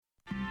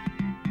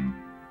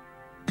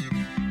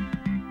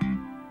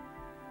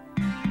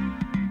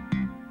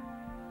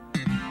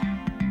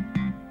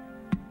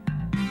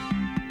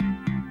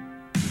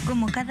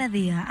Como cada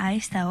día a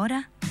esta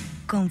hora,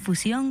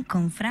 Confusión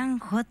con Fran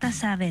J.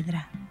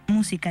 Saavedra.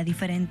 Música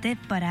diferente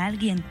para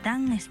alguien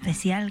tan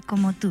especial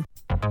como tú.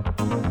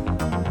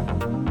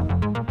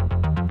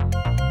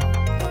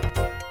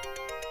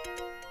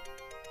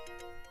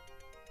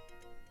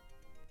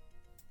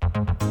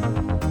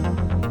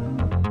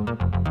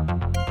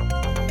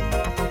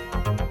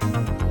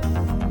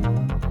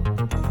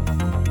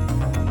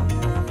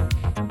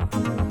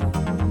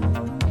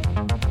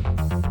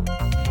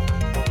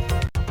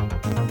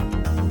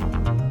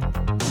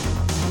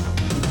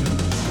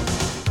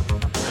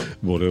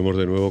 Volvemos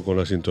de nuevo con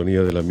la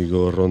sintonía del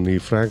amigo Rodney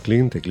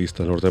Franklin,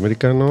 teclista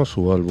norteamericano,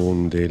 su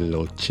álbum del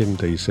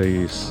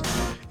 86,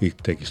 It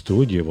Takes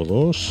Two, Llevo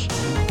Dos,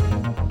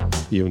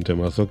 y un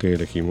temazo que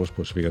elegimos,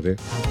 pues fíjate,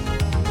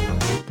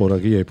 por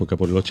aquella época,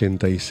 por el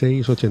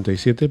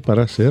 86-87,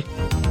 para ser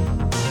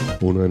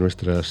una de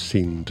nuestras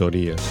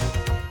sintonías.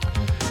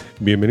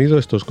 Bienvenido,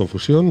 esto es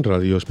Confusión,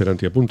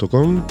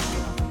 radioesperantia.com.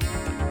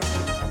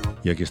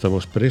 Y aquí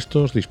estamos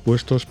prestos,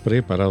 dispuestos,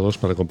 preparados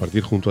para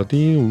compartir junto a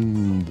ti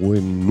un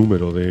buen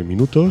número de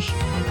minutos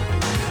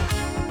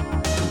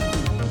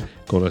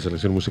con la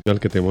selección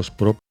musical que te hemos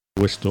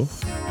propuesto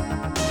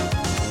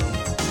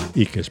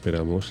y que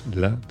esperamos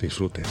la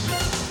disfrutes.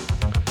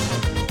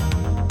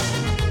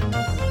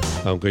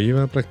 Aunque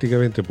lleva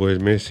prácticamente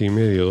pues mes y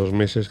medio, 2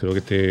 meses, creo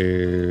que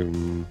te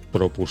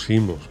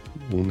propusimos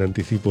un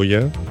anticipo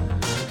ya.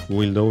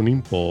 Will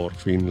Downing por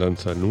fin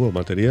lanza nuevo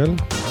material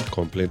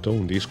completo,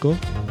 un disco,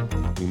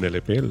 un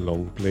LP,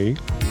 long play,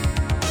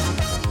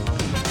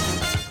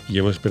 y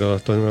hemos esperado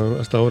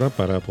hasta ahora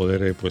para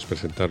poder pues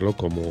presentarlo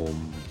como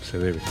se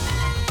debe.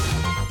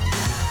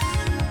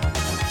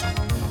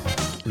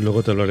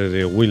 Luego te hablaré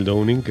de Will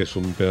Downing, que es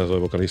un pedazo de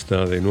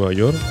vocalista de Nueva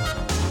York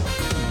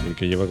y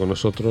que lleva con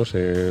nosotros,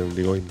 en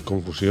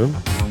Confusión,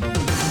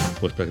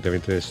 pues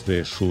prácticamente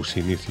desde sus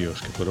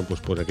inicios, que fueron pues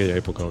por aquella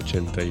época,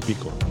 80 y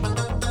pico.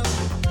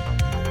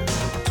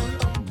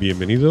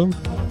 Bienvenido,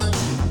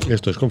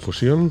 esto es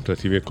Confusión,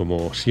 recibe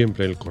como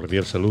siempre el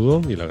cordial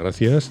saludo y las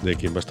gracias de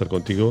quien va a estar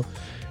contigo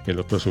en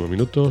los próximos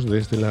minutos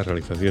desde la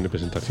realización y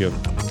presentación.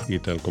 Y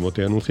tal como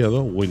te he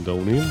anunciado, Will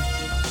Downing,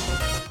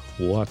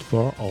 What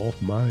Part of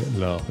My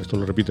Love. Esto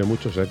lo repite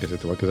mucho, o sea que se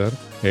te va a quedar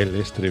el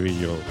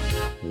estribillo.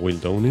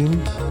 Will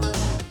Downing,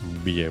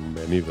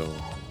 bienvenido.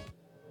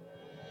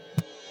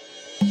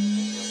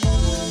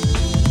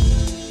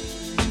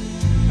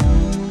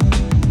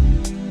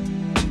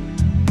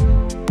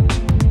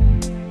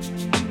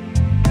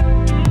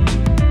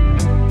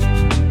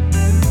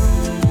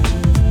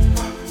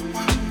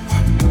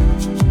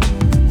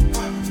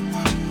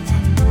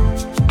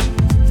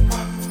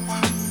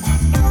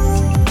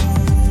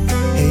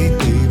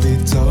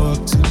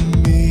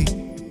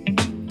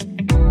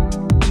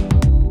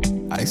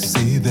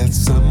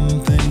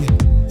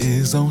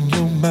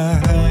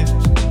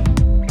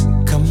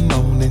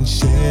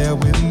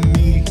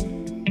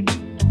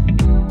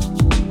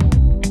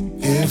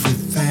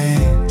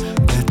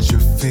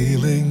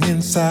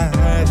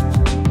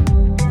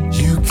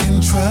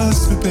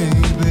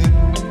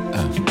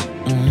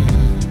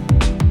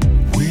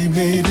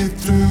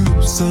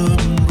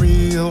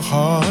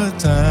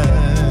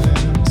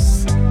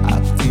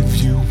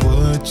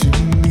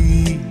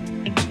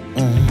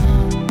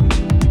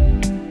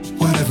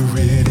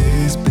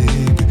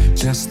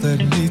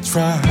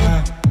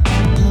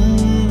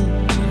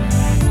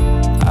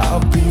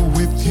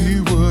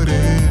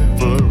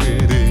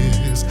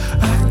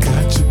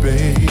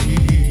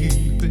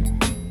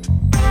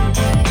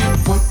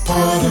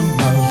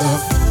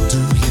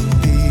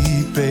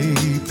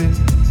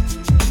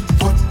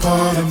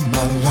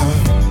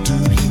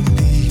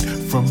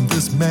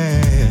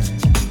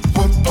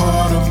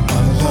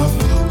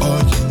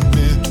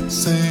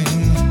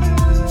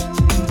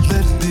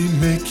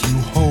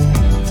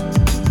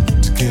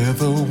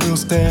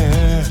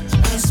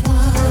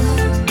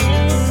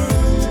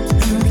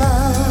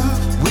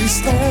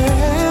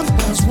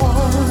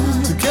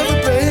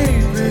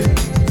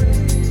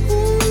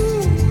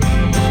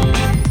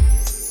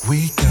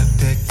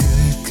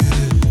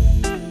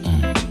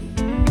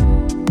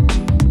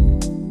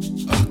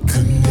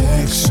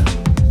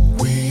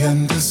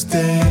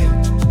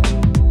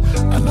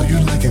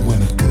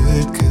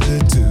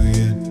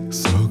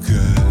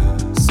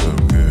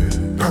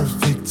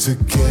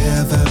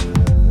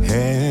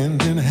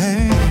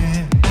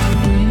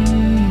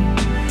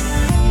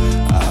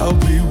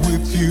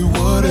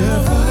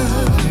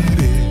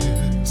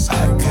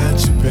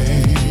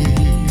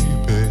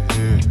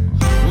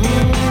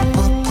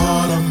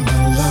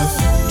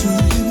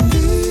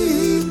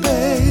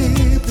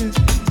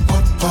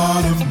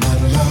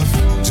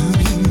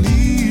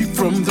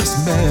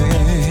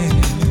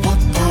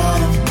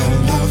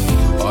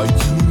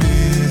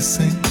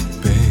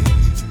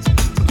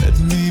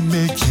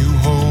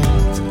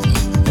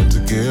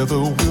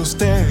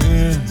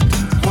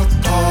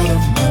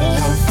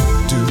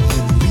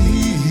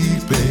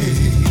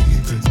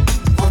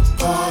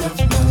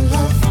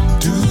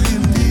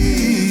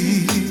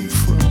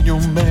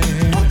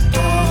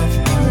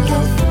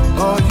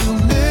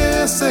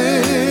 Say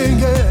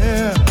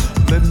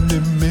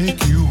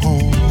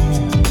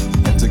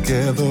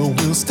together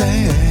we'll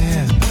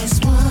stand.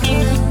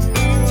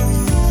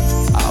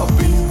 I'll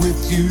be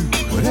with you,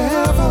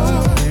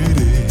 whatever it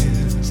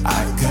is.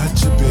 I got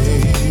you,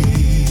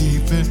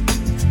 baby.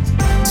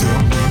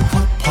 Tell me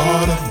what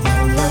part of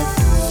my life.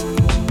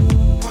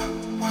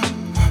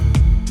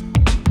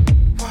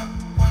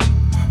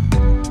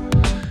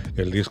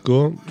 El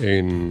disco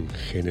en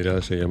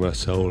general se llama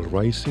Soul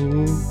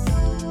Rising.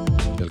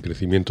 El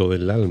crecimiento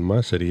del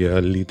alma sería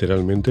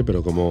literalmente,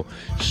 pero como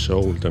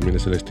soul también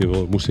es el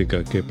estilo de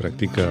música que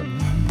practica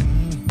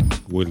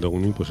Will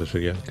Downing, pues eso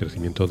sería el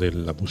crecimiento de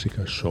la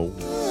música soul.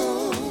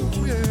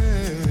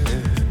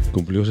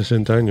 Cumplió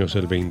 60 años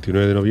el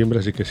 29 de noviembre,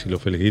 así que si lo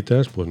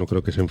felicitas, pues no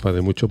creo que se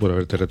enfade mucho por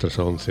haberte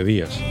retrasado 11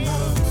 días.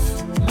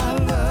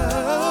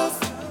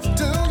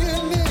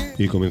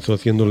 Y comenzó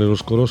haciéndole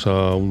los coros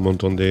a un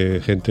montón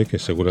de gente que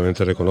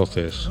seguramente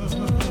reconoces.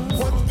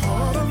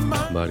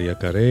 Mariah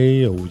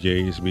Carey,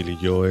 O'Jays, Billy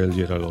Joel,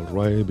 Gerald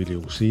Albright, Billy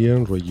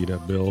Ocean, Regina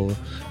Bell,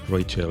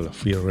 Rachel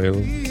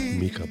Farrell,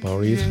 Mika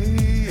Paris.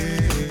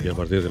 Y a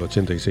partir del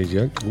 86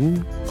 ya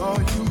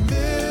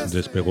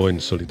despegó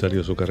en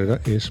solitario su carrera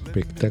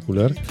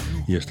espectacular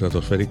y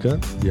estratosférica,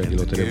 y aquí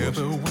lo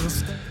tenemos.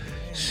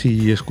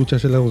 Si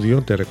escuchas el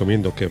audio, te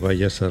recomiendo que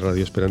vayas a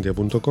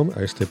radioesperantia.com,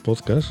 a este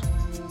podcast,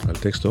 al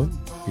texto,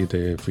 y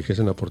te fijes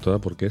en la portada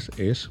porque es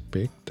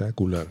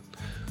espectacular.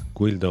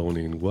 Will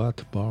Downing, What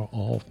Part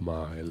of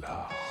My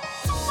Love.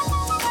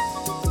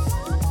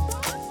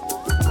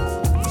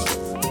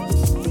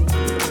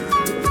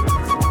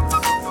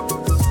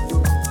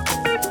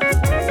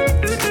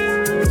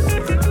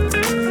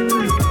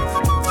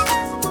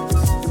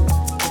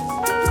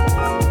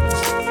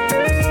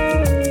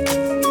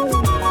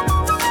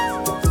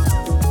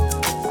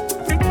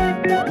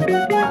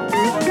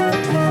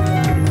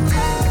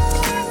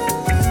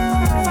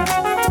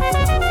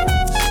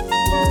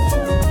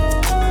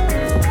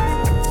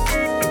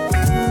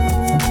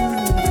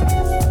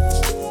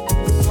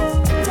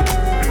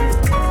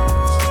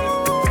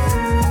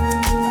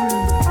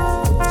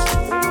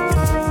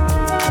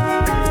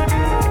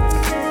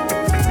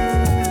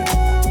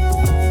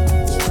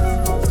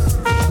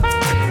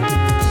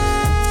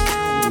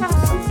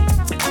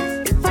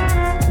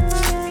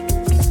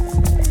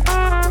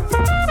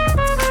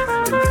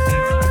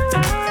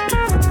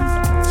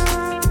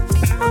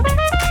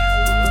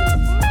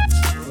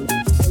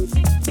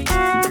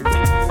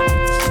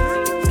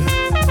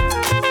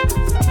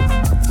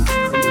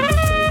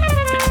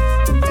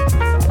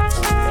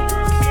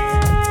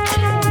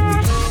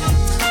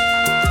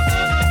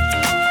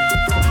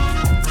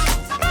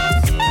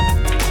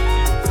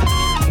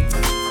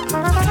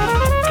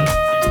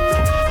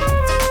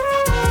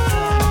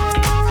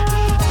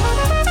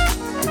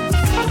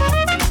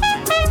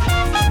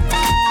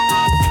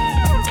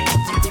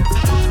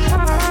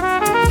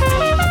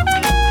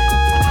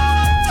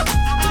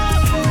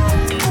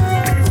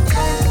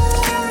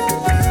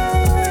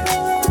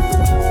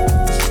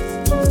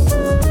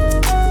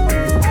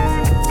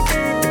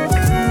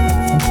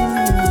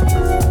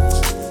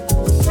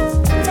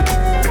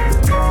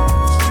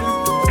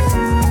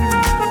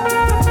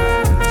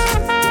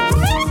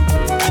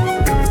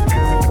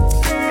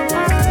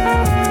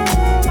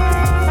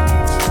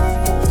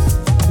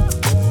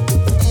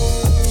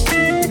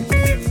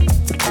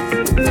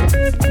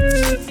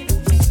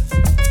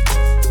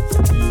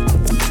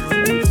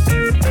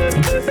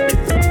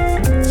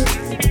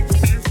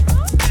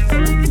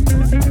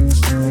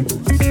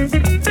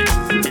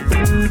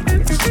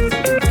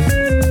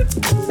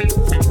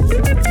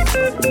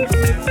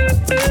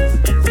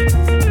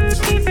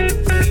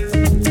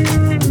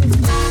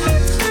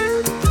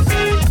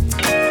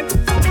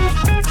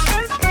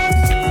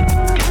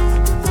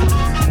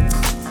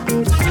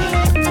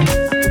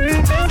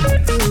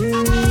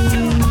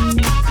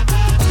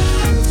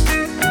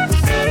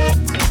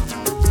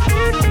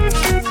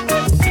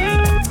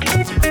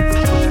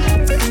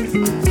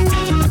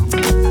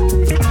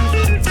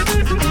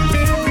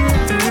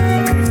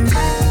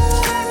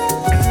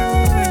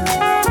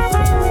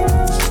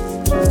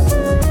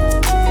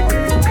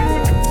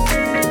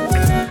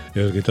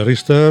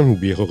 Guitarrista,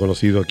 viejo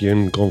conocido aquí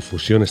en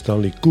Confusión,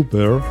 Stanley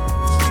Cooper,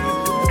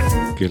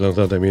 que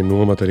lanza también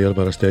nuevo material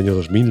para este año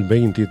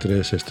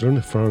 2023,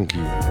 Strong Funky.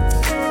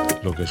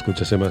 Lo que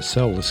escuchas se llama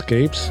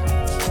Soulscapes,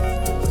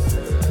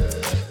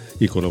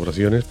 y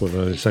colaboraciones por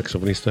el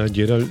saxofonista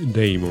Gerald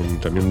Damon,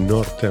 también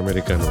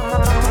norteamericano.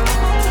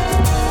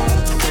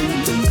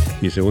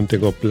 Y según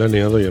tengo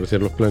planeado, y a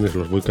veces los planes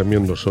los voy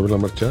cambiando sobre la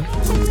marcha,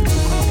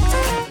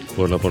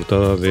 por la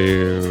portada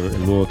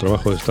del nuevo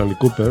trabajo de Stanley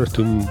Cooper,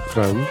 Strong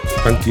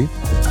Funky,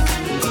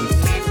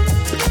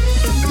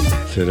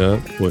 será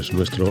pues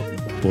nuestro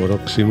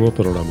próximo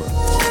programa.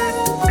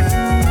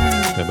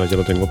 Además ya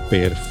lo tengo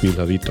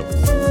perfiladito.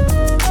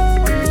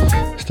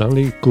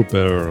 Stanley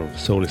Cooper,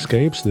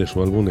 Soulscapes, de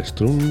su álbum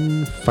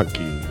Strong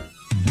Funky.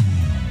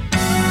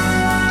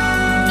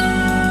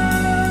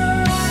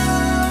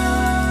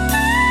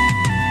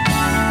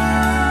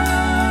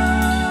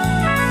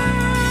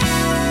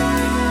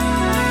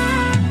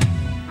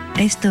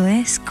 Esto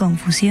es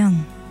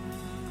Confusión,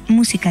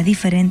 música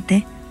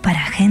diferente para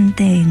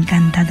gente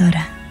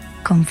encantadora,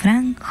 con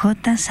Fran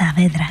J.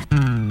 Saavedra.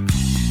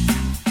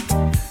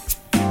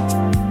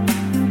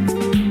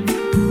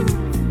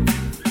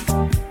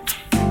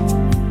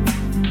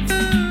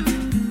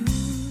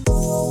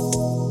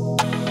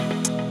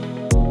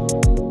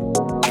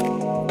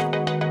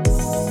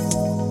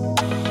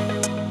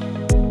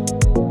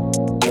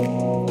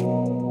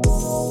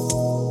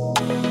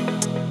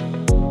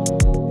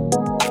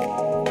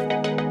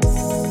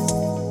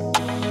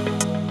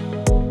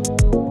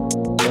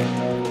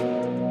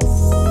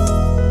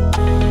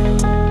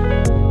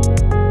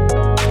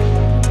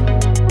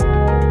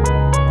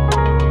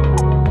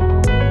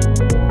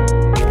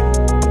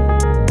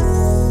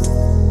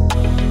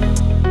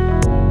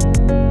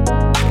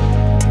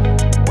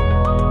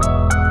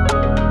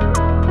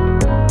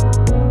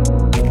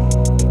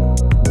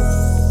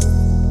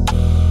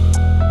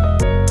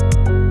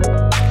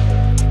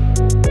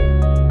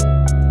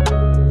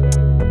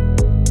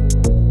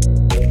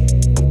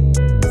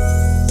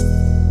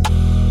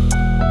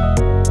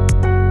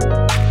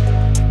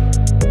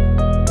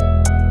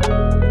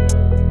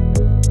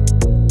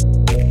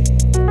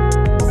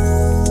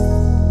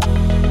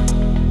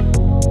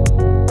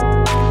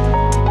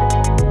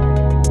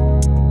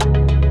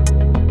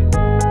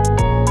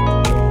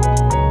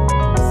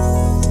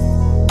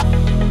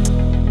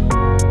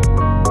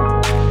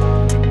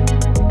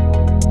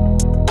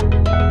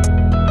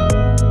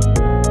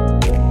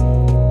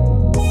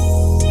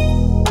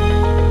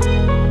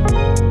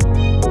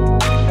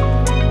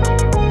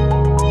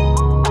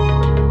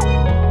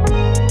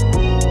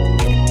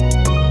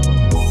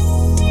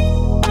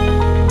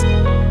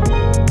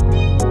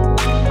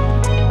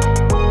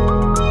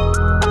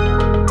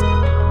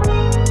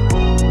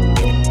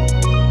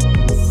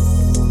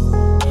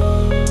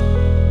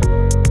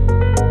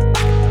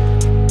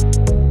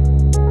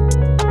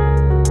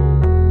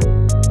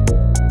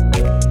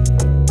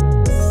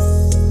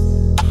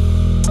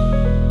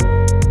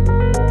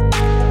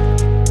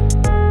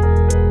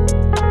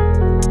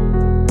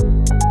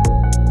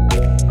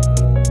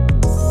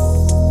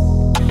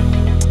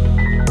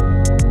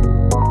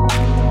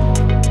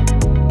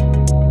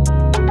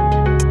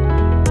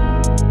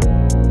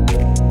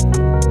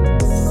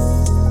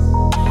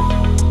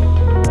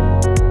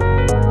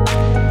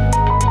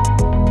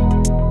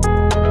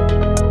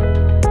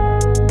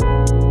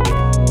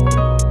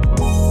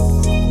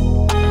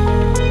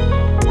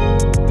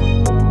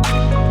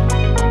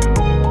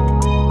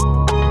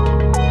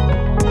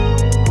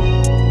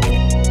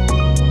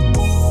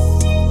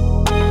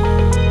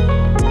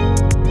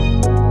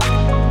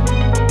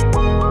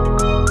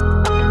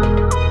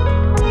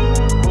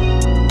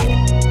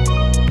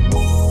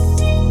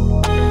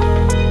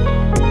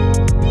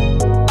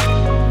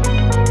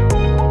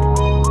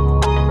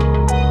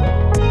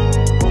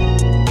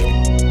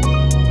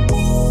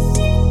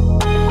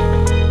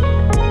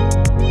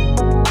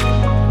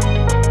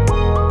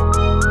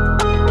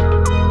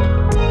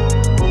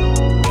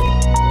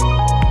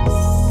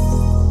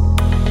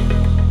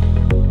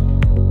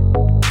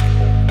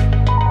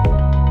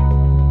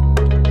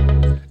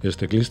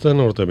 Teclista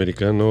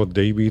norteamericano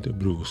David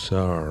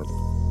Broussard,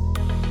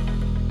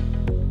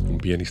 un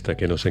pianista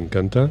que nos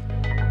encanta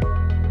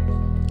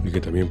y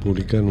que también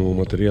publica nuevo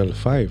material.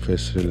 Five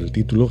es el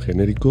título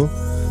genérico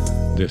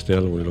de este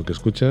álbum, y lo que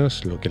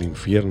escuchas, lo que el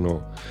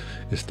infierno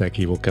está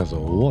equivocado.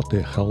 What the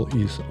hell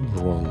is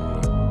wrong?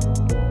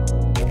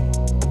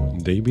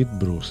 David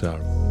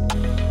Broussard.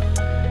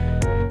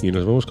 Y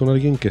nos vamos con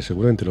alguien que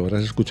seguramente lo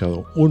habrás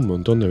escuchado un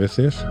montón de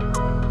veces,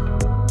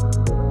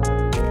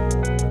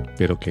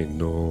 pero que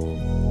no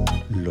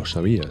lo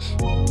sabías.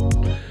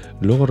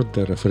 Luego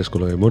te refresco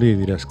la memoria y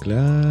dirás,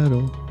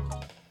 claro.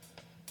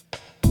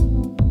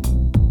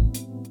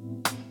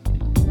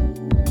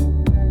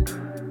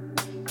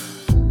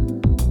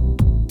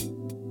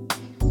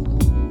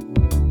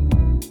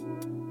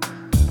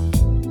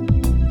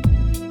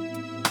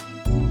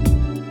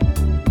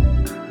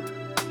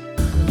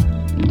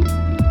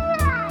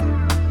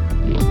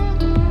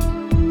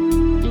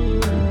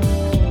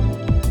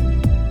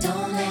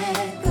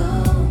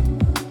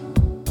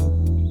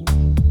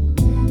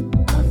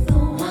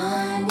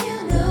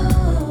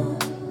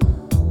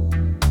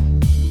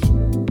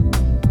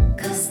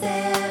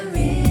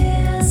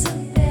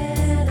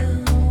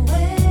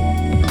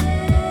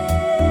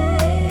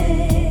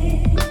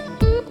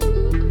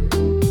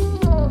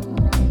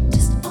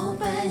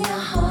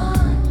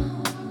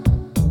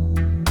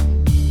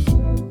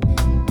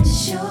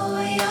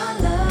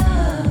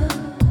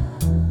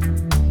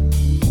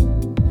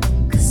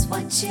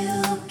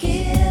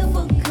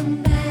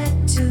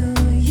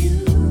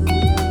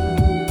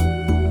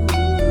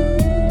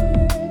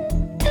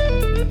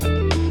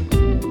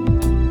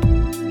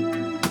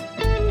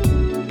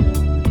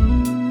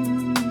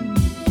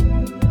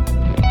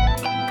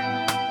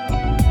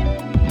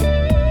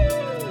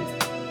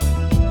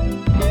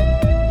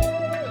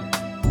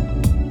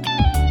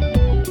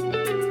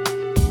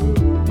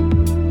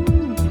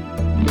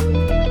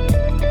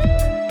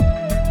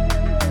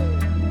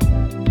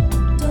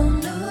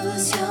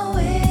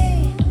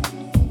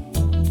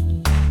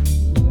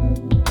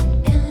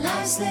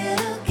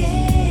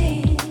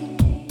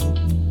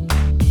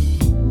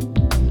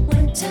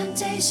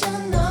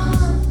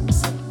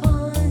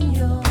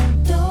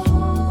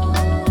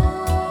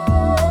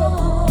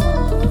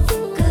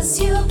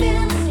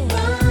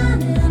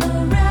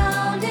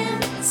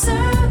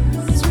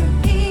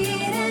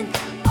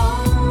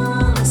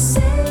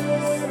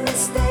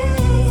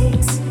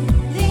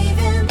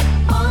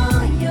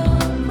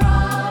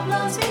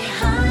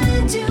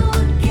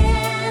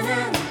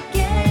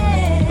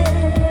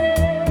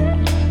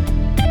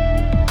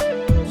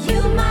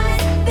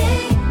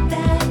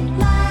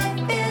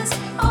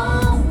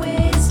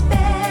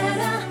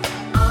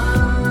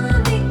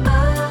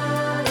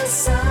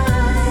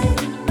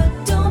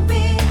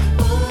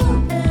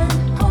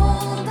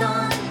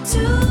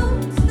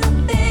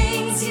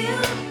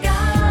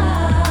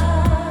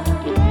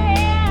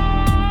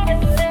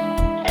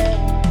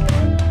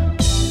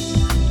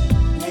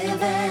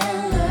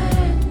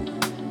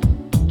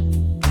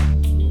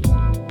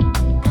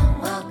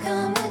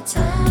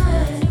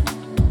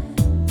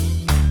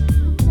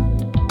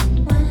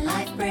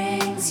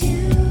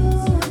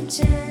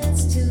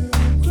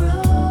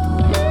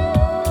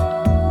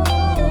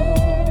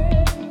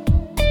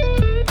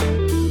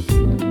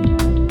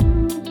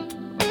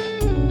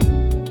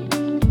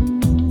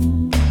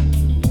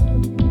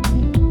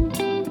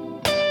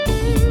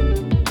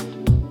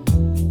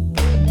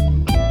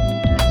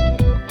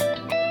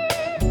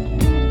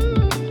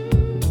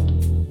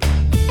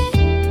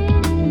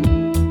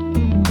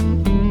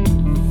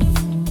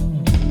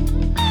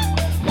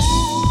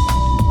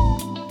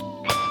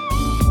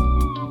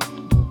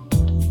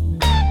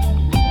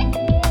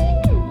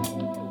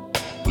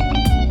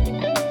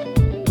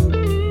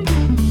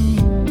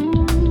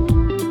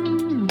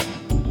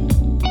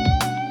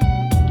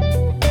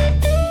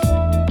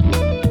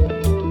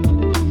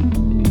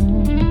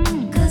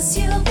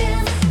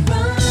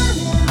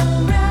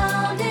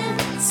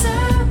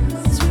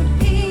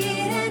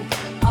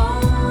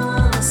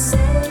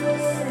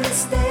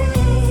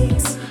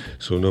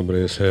 Su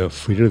nombre es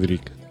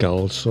Fredrik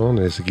Karlsson,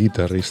 es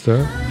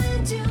guitarrista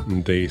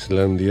de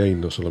Islandia y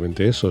no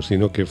solamente eso,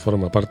 sino que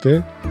forma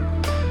parte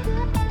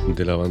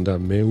de la banda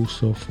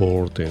Meuso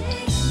Forte,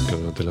 que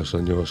durante los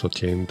años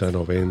 80,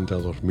 90,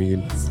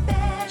 2000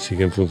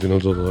 siguen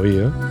funcionando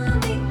todavía.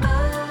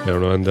 Era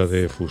una banda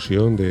de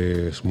fusión,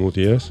 de smooth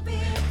jazz,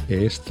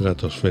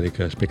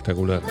 estratosférica,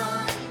 espectacular.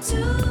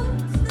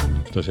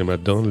 Esto se llama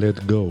Don't Let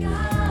Go,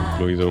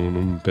 incluido en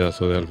un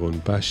pedazo de álbum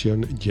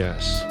Passion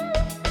Jazz.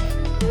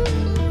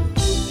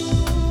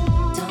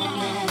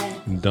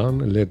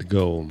 Don't Let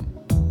Go,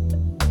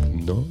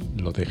 no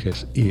lo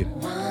dejes ir.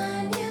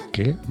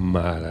 ¡Qué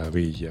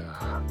maravilla!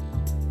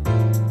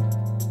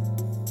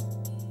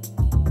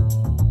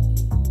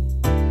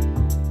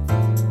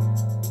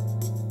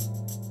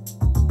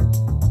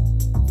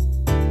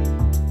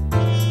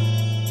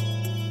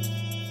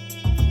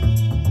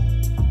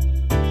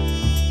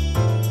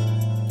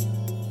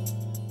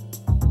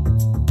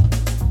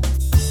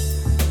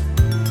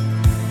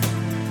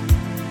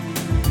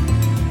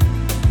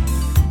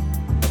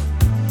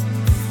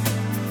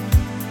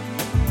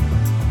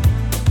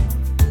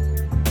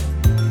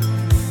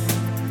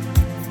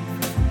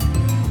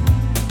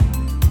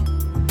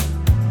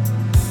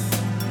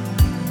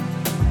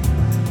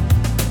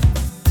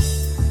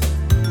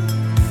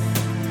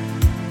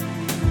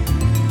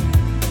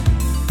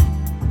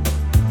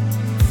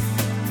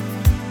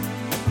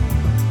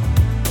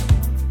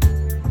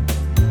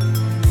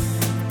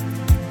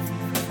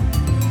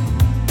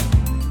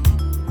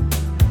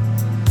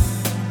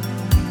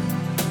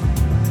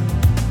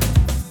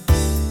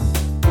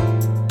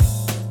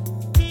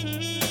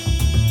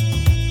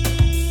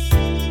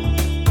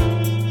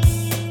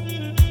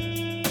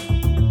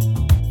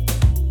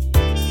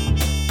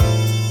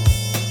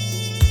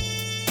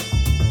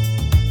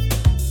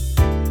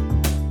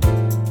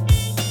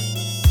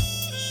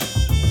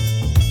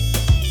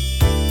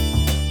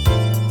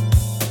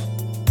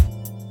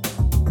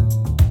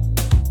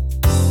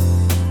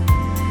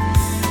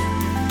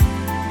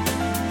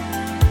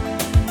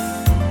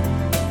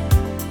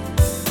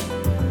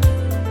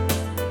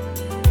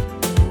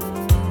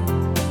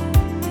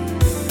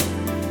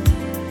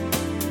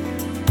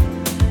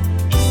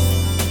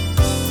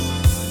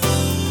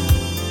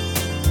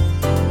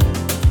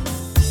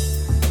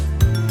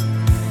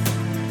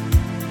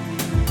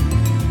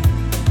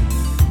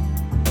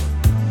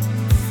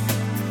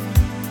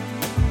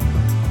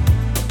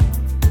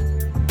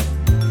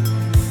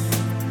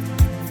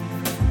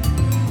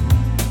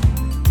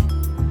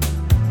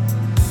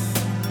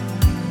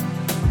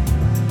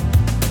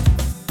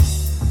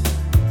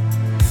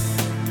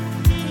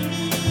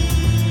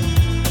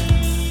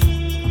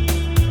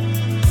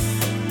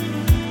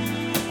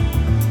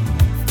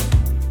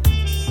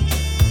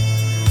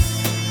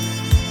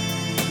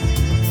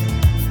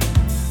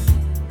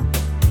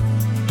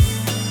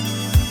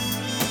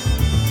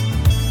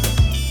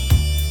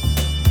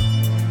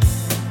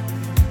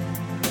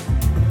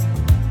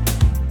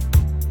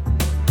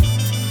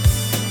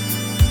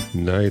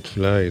 Night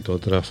Flight,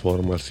 otra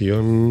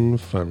formación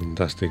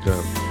fantástica.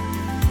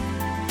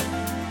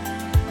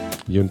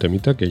 Y un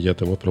temita que ya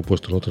te hemos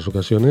propuesto en otras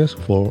ocasiones,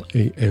 4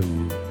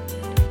 AM.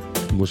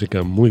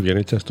 Música muy bien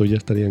hecha, esto ya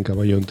estaría en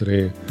caballo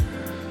entre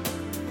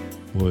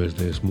pues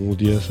de smooth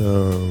jazz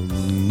a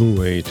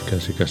new age,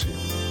 casi.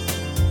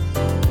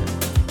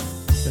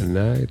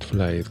 Night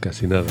Flight,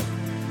 casi nada.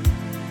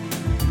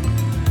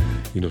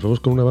 Y nos vamos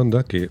con una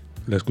banda que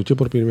la escuché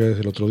por primera vez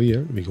el otro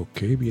día y digo,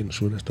 qué bien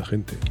suena esta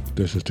gente.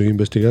 Entonces estoy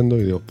investigando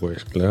y digo,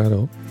 pues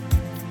claro,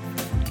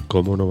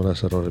 ¿cómo no van a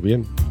sonar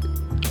bien?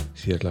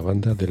 Si es la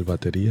banda del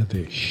batería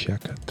de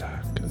Shack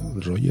Attack,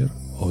 Roger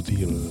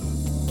O'Dell.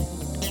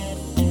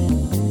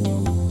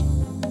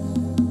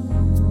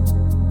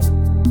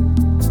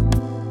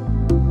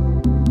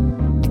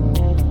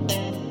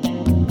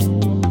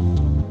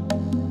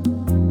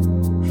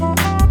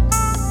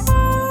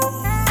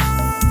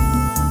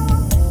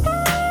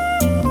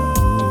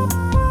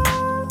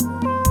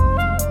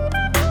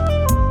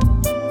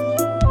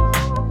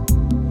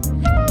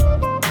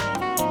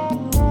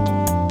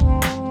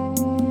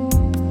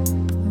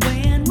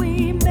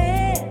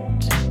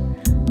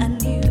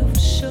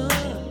 Sure,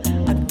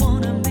 I'd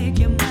wanna make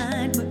your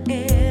mind forever.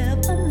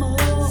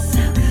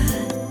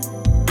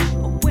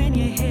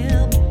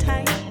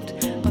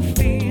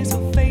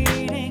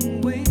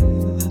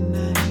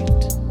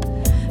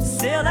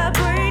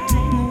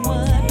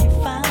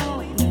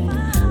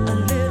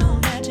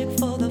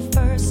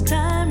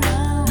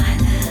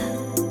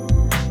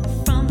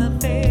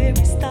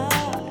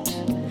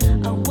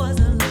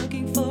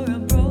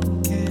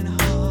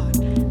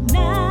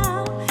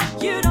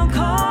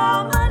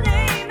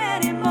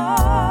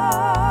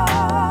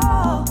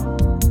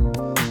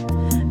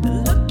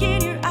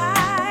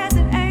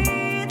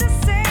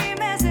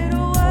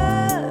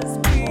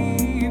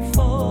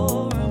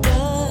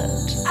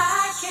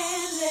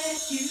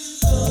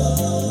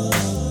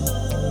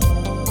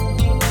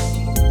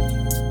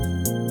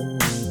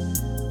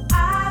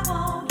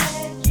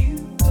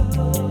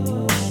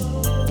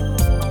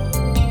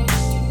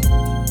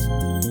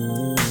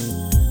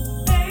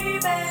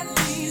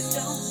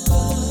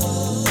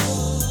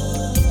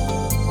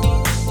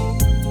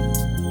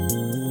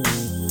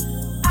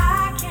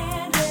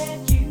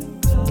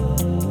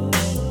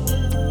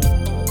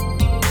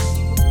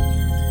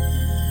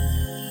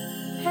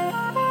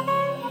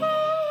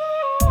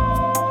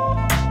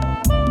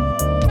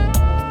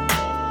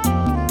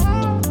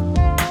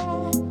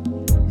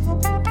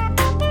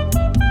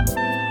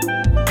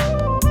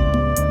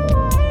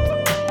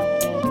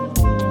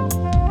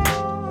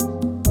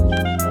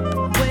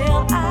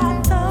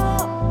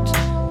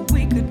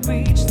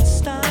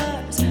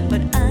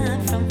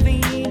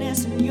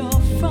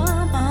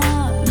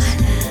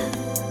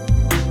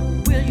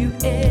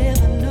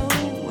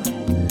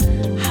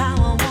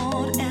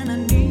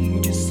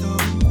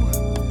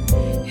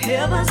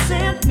 Heaven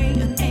sent me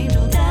an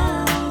angel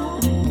down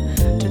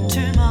to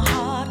turn my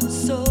heart and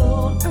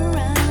soul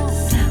around.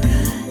 So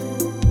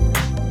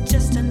good.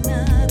 Just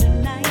another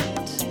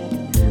night,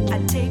 I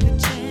take a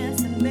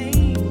chance and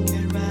make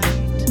it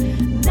right.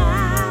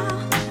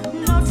 Now,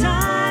 no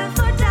time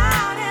for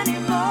doubt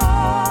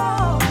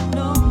anymore.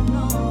 No,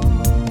 no.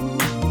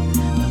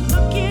 The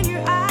look in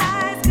your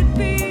eyes could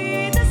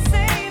be the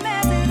same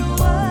as it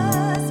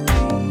was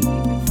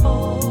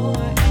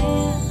before,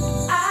 and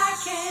I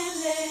can't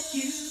let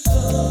you go.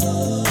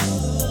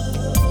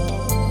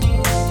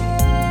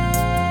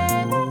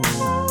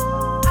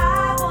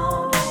 I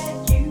won't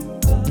let you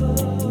go.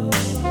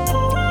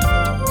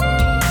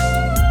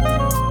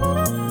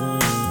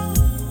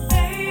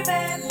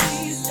 Baby,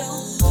 please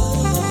don't go.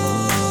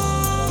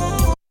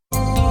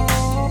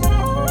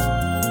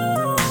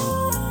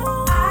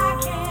 I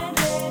can't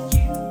let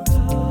you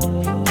go.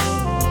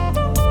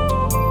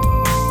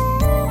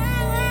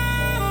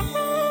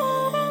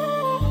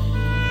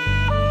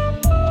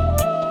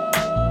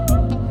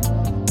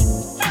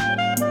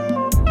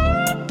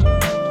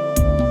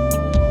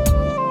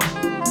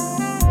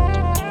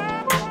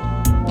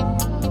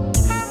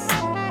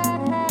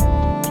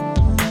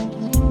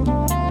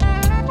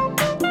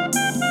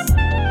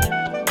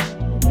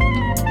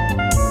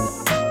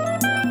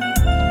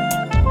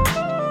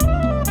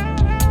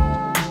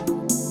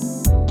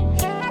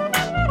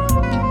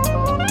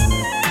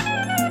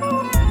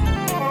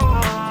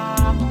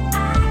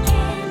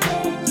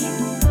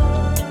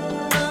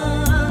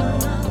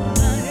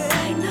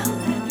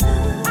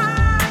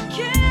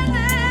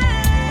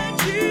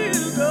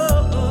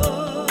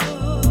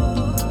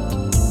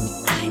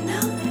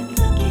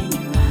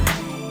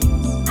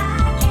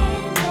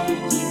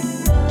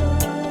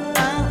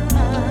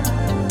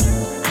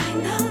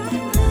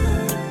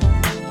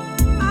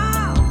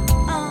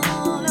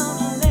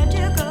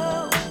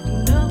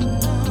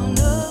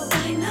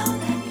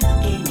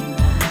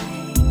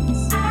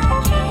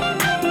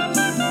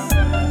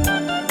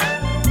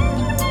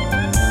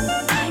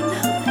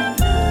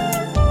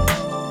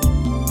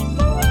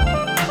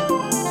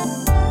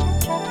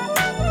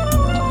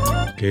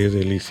 Qué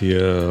delicia,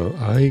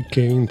 I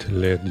Can't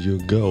Let You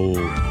Go.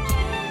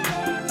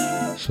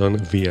 Son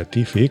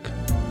Beatific,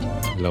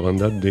 la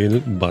banda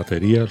del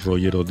batería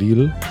Roger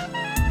O'Dell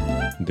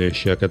de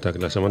Shack Attack.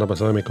 La semana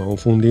pasada me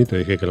confundí, te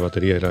dije que la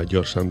batería era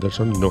George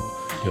Anderson. No,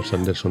 George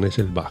Anderson es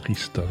el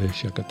bajista de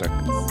Shack Attack.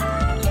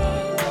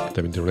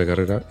 También tiene una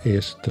carrera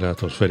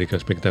estratosférica,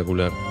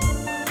 espectacular.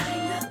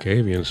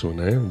 Qué bien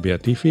suena, ¿eh?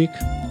 Beatific,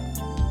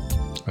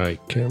 I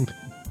Can't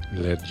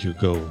Let You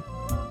Go.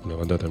 Una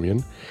banda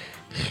también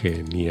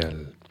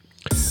genial.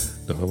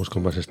 Nos vamos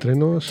con más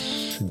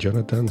estrenos.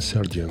 Jonathan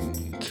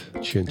Sargent,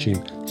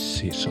 Changing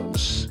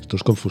Seasons. Esto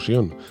es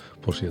Confusión,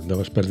 por si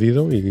andabas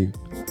perdido y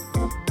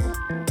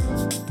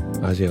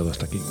has llegado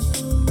hasta aquí.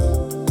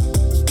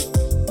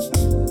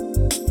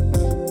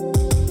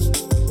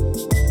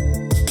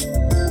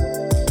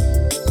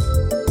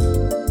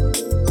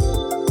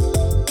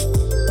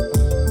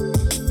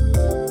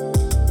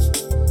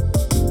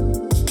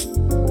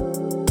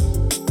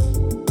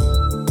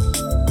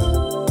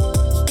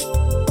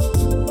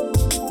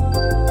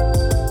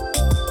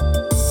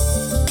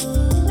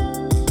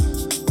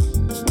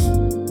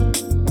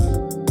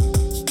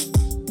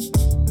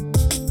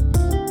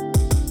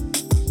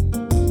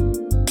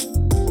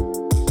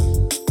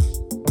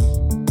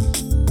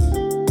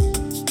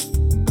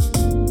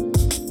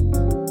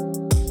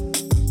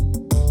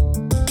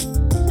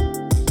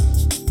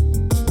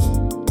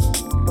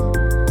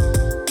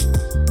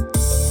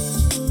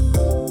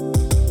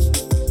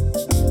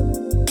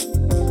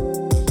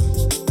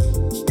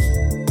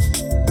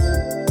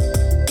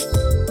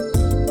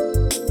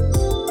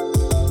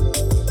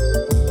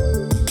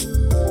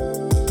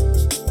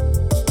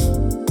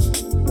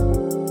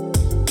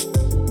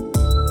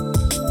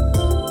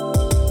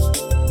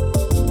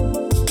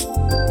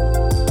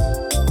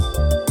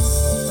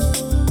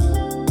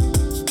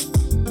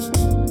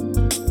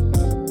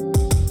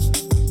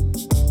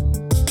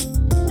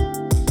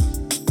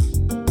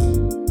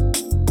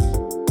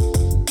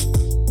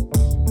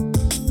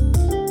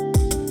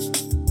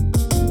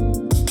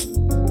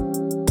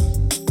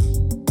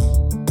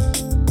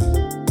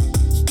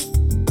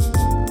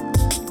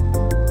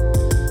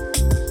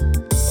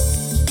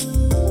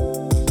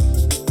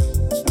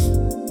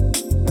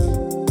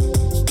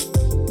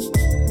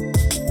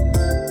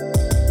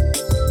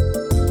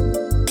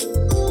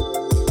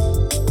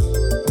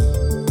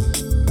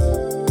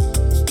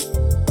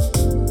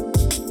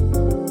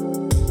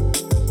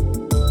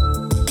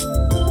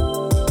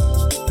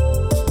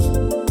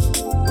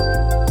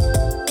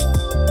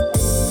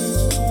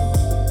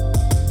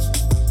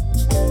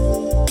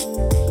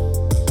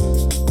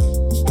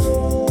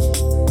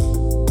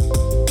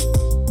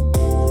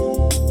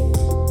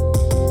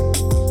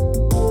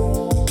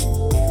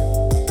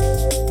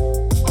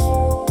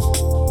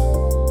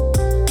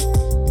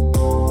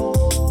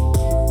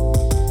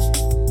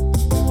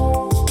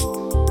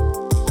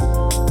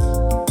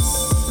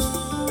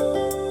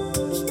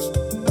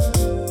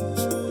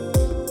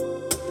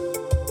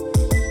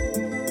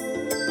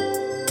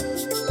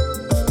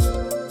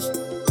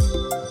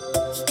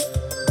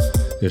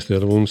 Este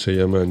álbum se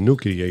llama New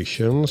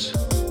Creations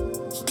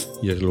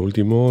y es lo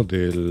último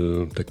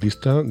del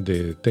teclista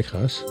de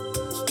Texas,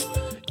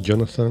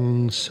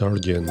 Jonathan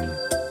Sargent,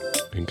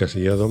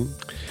 encasillado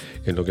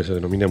en lo que se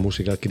denomina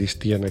música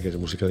cristiana, que es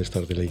música de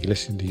estas de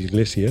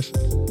iglesias,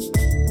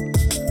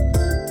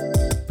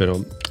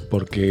 pero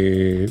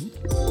porque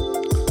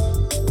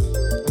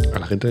a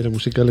la gente de la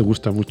música le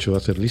gusta mucho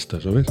hacer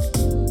listas, ¿sabes?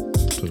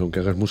 Entonces, aunque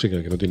hagas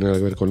música que no tiene nada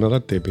que ver con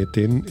nada, te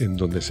meten en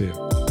donde sea.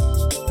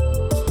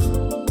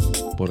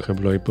 Por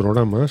ejemplo, hay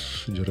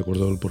programas, yo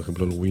recuerdo, por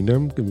ejemplo, el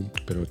Winamp,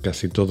 pero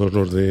casi todos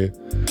los de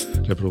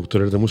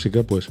reproductores de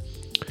música, pues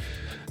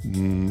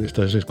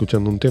estás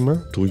escuchando un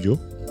tema tuyo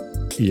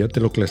y ya te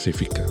lo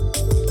clasifica.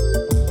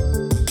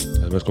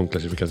 Además, con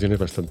clasificaciones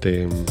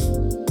bastante,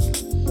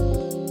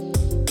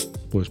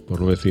 pues por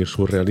no decir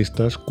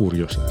surrealistas,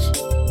 curiosas.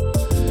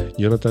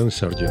 Jonathan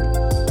Sargent,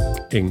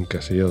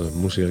 encasillado en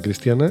música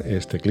cristiana,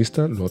 es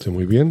teclista, lo hace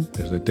muy bien,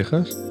 es de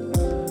Texas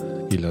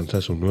y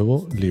lanza su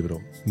nuevo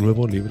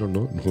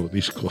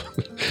disco,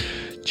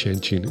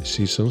 Changing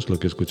Seasons, lo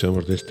que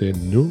escuchamos de este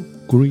New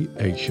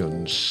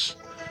Creations.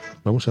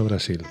 Vamos a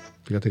Brasil,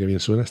 fíjate que bien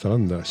suena esta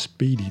banda,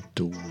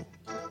 Espíritu.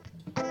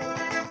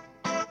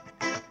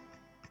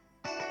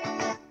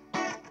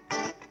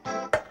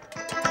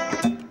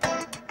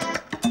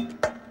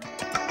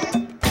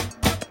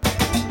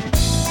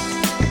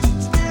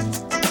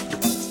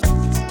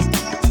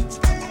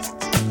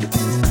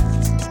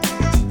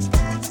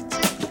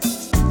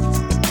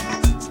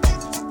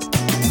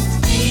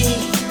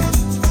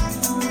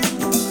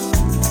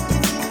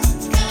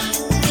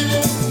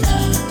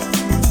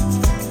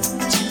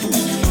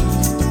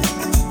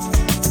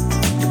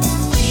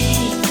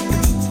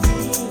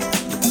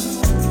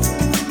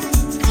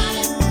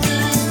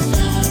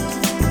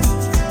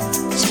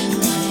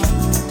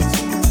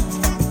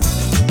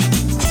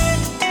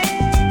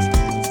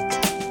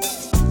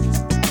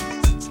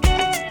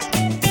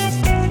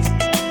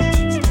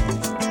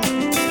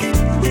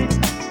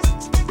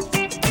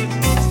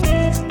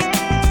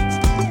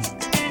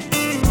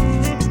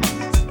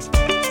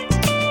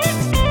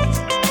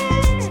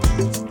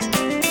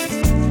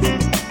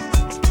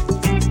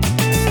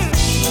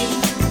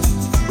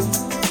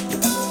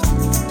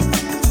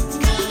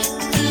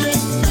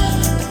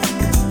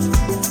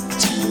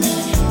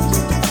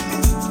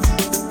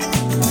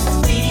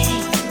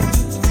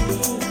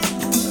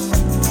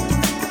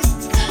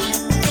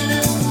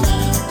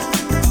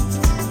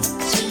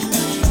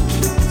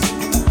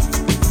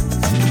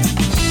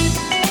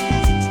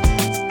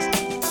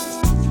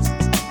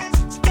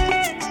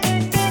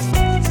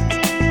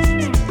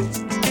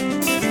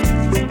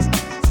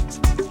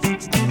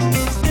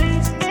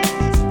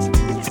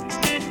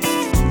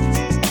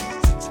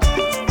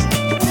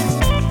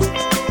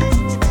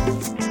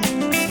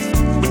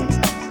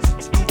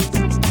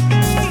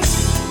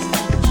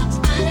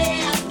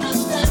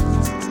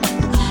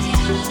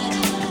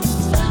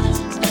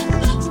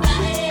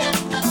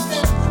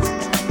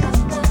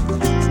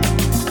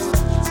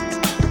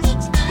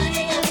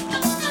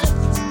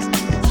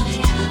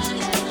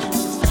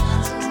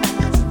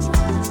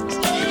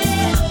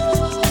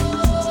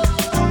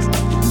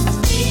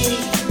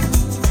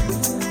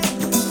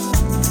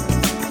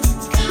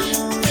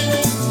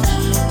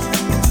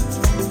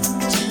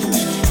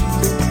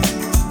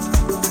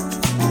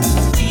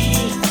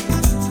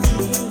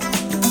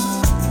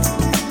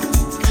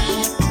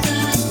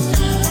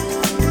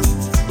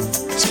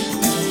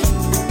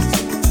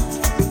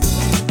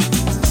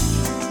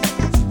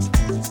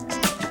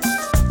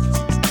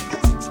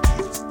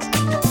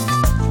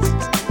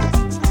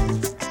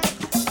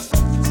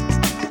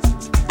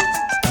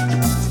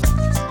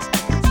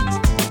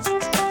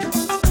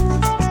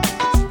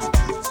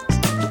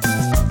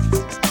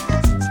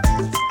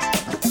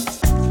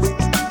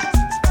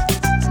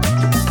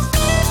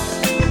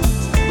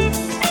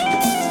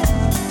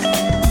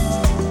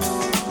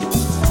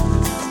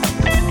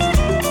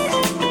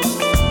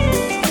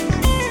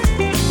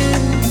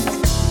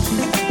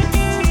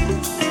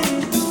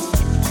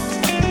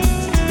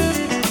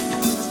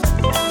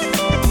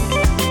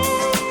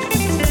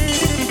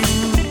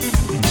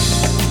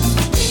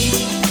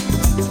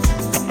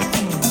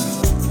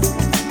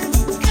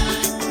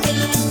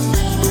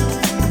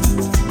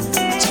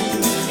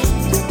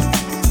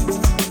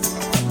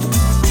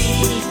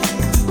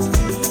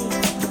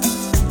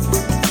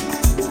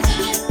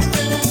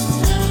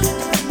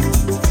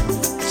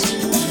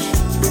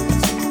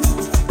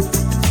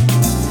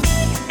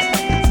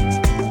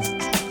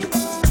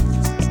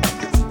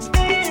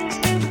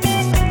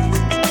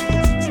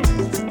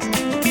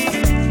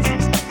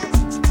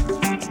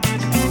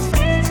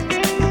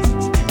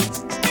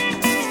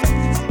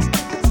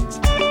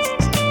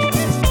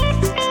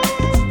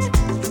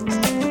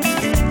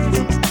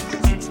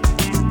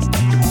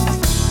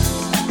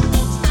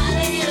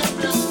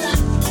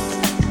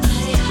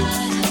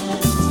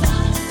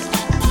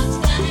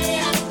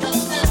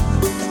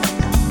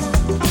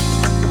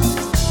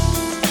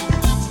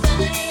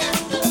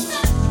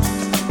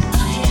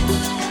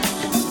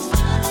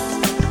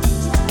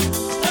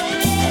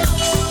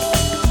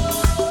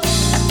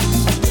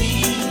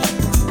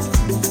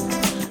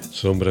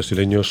 Son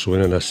brasileños,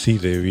 suenan así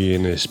de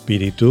bien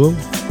espíritu.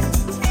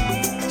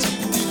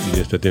 Y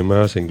este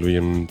tema se incluye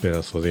en un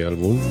pedazo de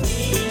álbum,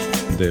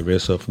 The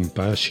Best of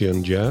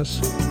Passion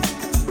Jazz.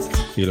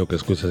 Y lo que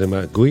escucha se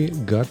llama We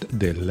Got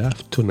the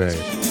Love Tonight.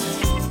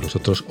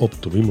 Nosotros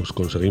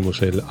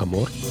conseguimos el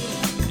amor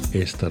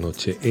esta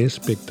noche.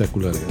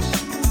 Espectaculares.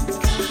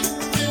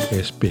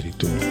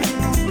 Espíritu.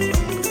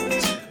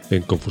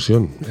 En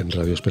Confusión, en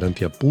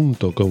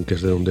radioesperantia.com, que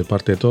es de donde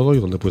parte todo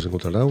y donde puedes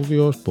encontrar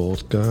audios,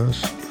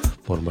 podcasts,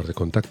 formas de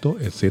contacto,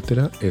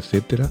 etcétera,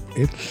 etcétera,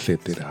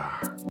 etcétera.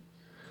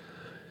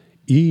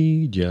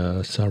 Y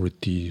ya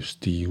Charity,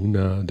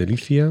 una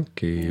delicia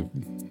que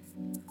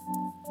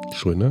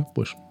suena,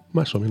 pues,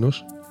 más o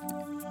menos,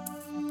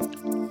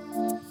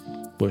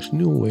 pues,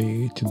 New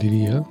Age,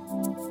 diría.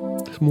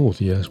 Smooth,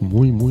 ya es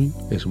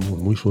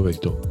muy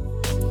suavecito.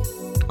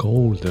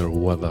 Colder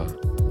Weather.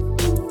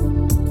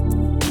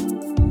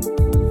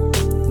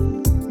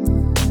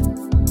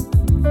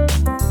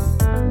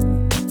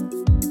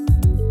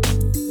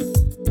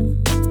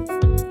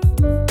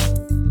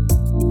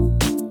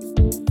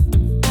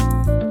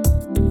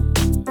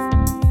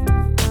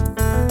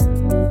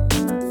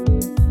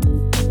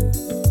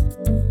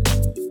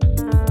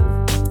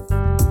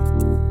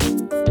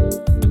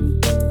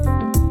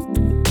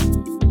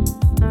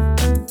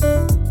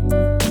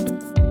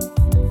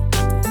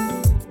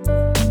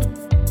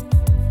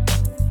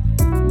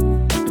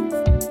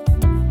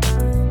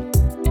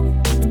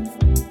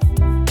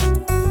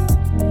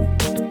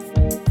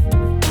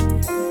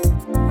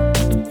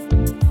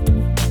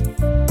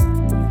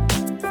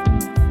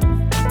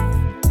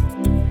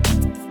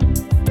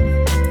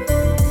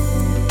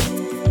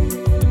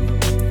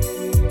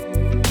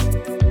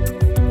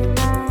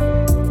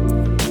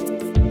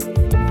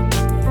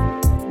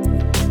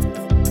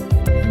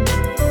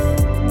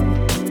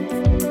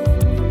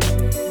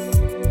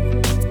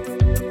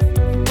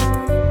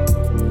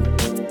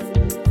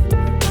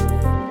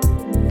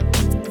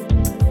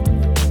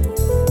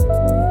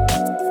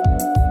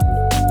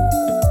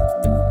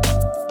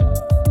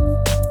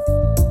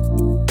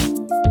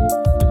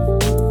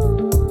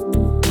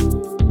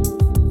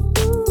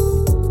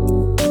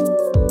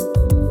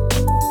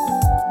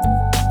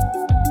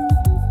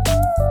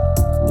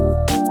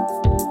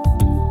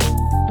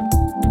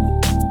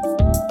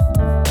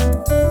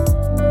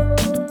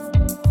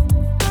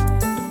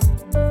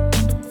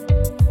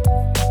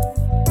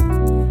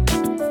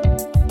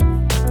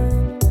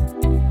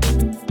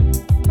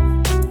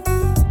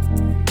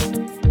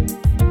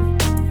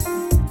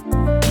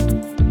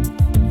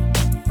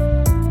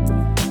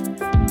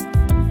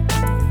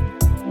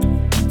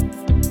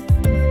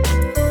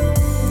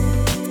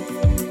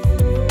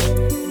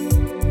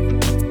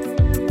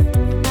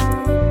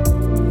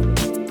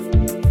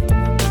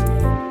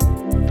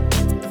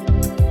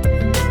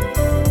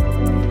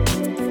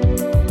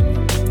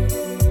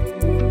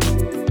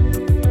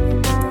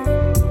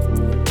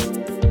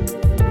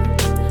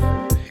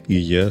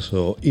 Y jazz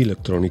o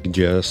electronic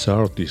jazz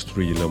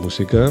artistry, la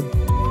música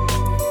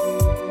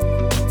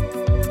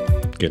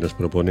que nos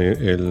propone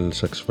el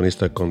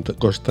saxofonista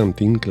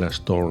Konstantin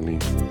Klastorny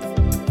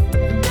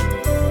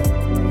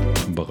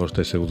bajo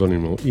este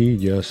seudónimo, y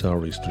jazz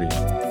artistry.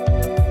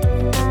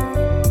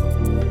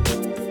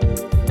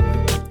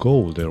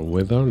 Colder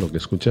Weather, lo que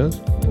escuchas,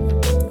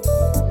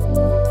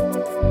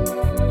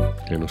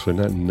 que no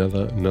suena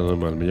nada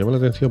mal. Me llama la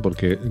atención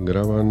porque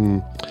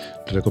graban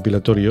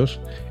recopilatorios,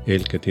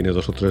 el que tiene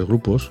 2 o 3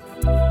 grupos,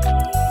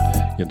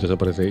 y entonces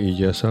aparece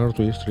Jazz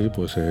Artistry,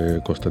 pues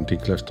Konstantin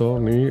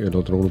Klastorny, el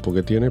otro grupo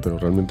que tiene, pero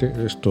realmente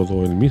es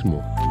todo el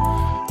mismo.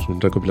 Es un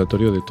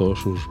recopilatorio de todas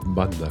sus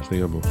bandas,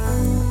 digamos,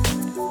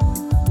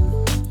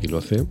 y lo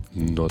hace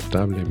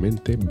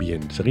notablemente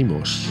bien.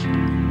 Seguimos.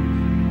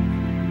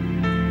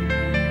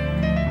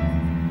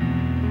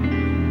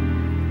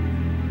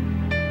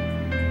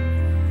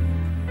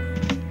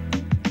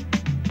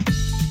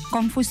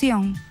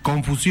 Confusión.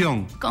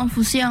 Confusión.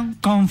 Confusión.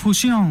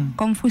 Confusión.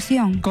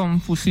 Confusión.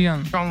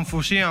 Confusión.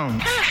 Confusión.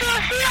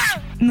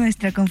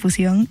 Nuestra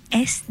confusión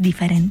es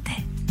diferente.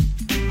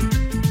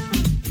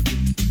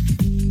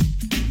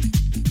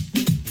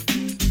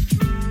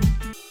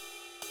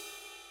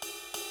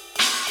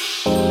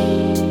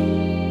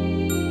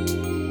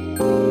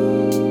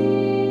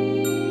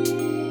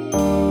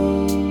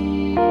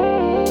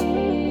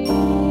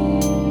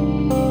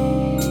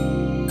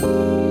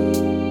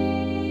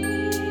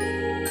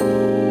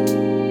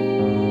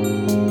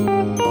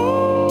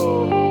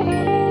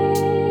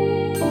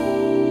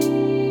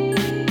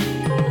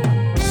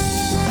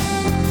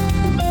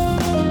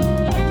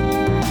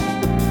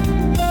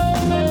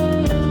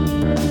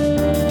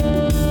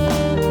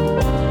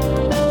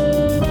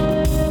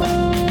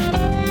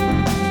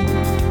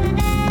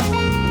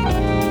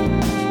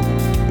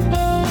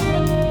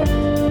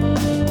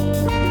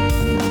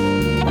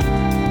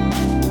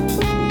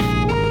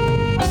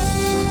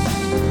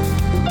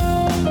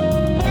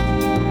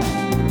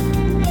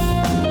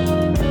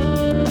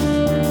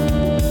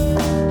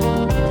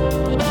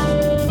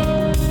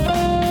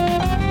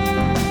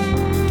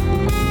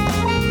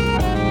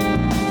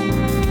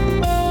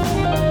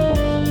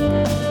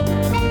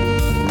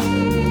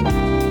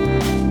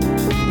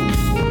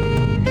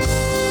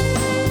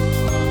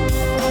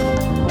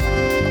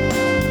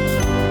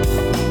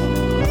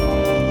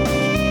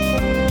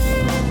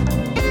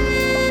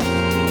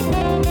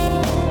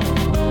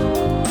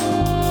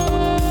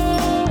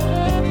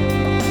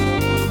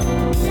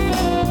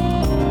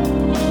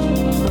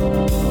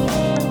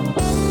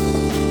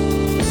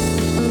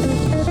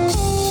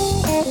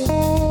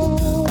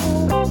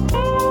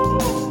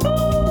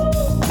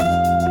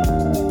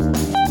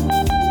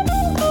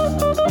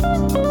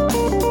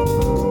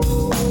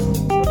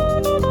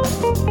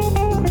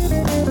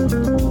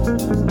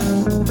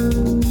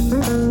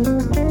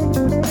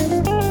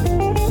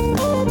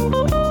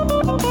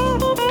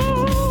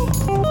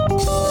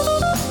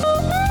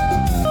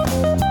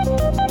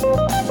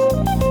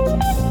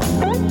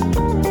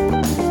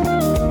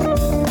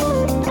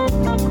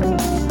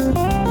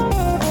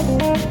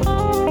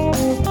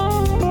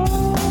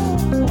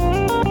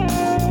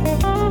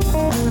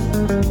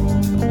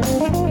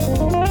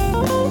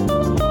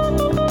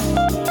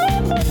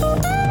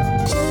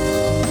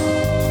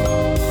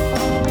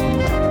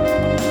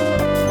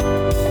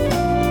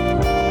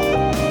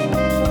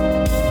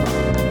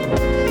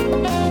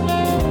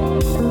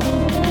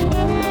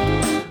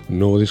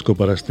 nuevo disco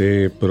para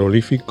este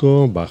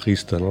prolífico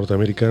bajista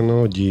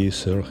norteamericano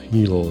Geezer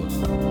Hill.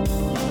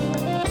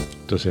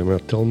 Esto se llama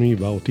Tell Me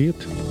About It,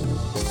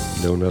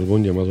 de un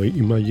álbum llamado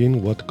Imagine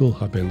What Could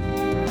Happen.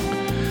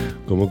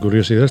 Como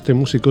curiosidad, este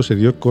músico se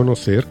dio a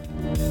conocer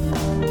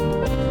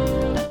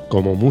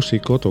como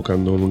músico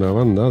tocando en una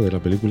banda de la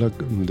película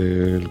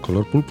del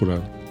color púrpura,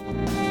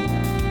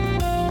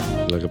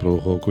 la que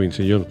produjo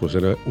Quincy Jones. Pues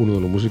era uno de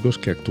los músicos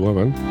que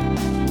actuaban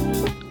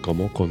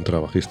como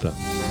contrabajista.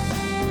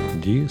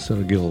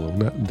 Geezer Hill,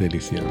 una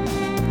delicia.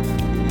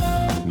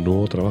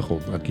 Nuevo trabajo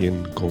aquí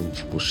en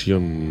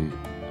Confusión.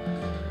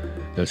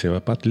 Él se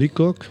llama Pat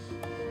Leacock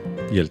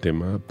y el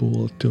tema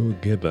Pull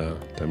Together,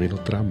 también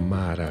otra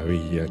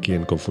maravilla aquí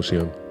en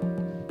Confusión.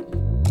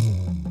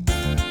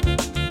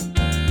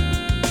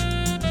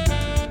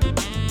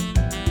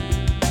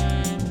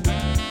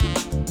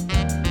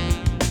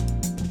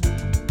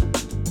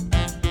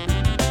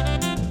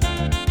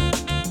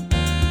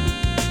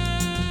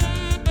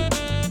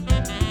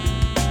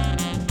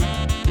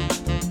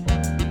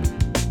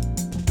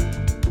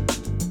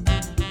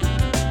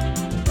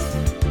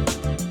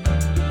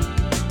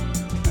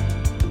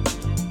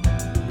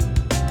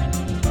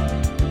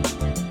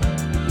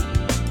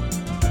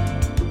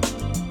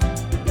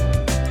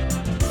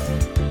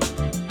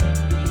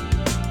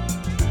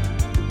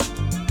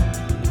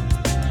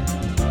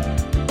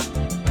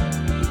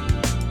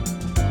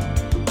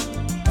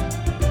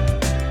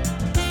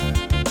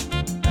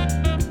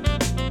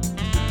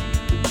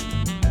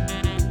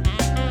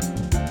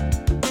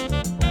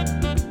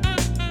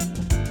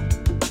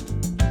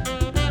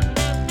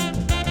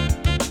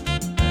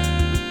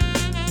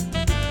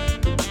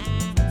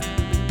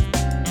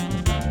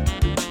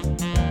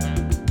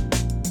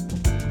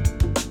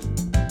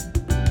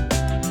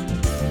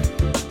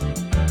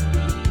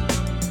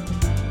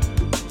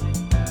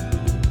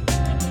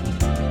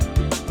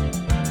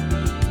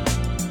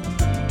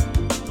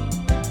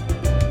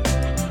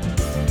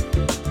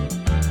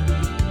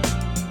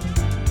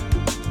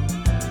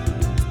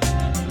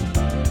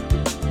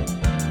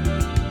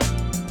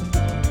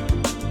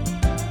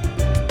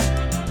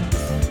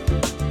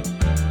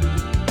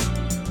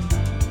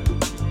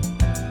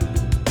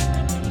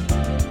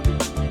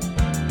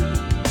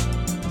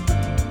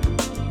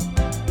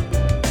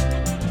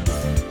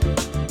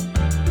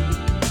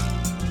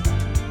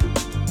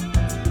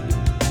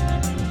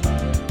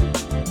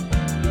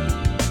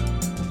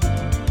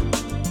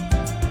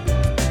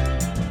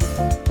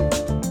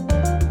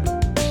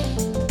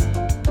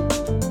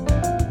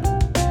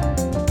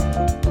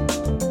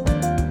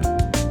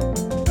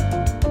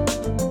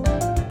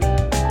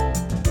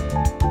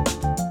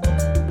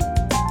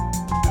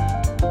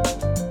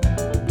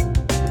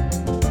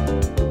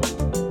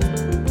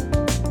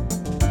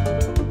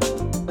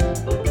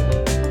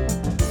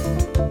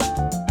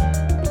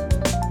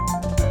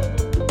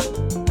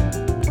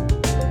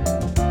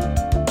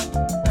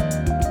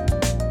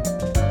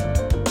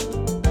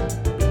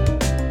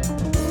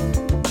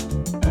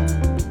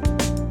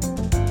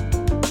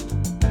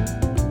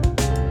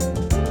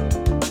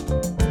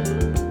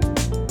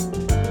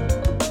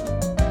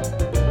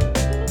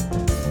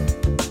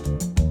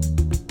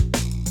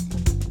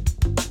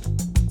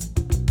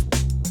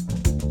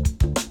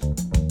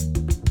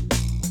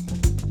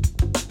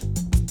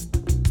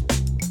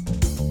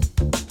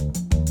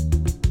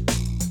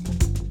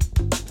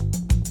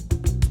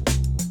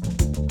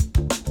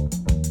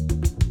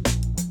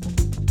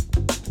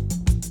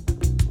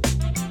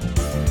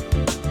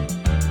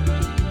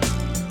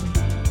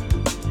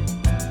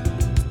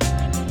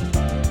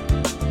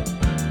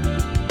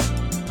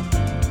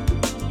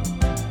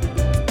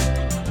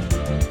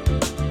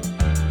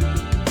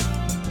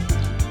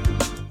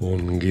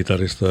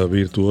 Guitarrista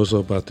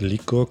virtuoso Pat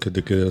Leacock,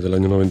 que desde el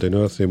año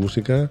 99 hace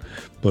música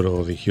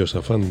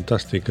prodigiosa,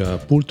 fantástica.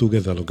 Pull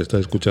Together, lo que está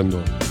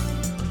escuchando.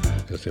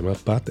 Se llama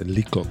Pat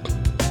Leacock.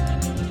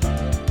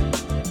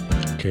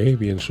 Qué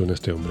bien suena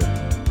este hombre.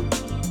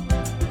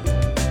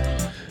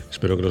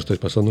 Espero que lo estéis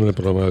pasando en el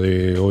programa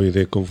de hoy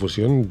de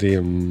Confusión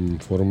de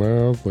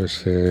forma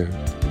pues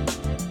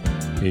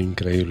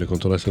increíble, con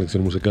toda la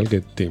selección musical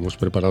que te hemos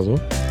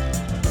preparado.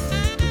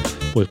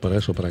 Pues para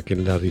eso, para que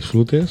la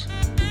disfrutes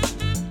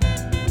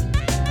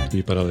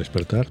y para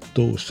despertar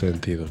tus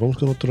sentidos. Vamos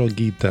con otro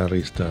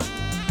guitarrista,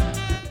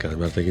 que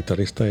además de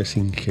guitarrista es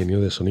ingenio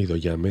de sonido.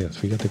 Yamed,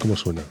 fíjate cómo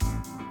suena.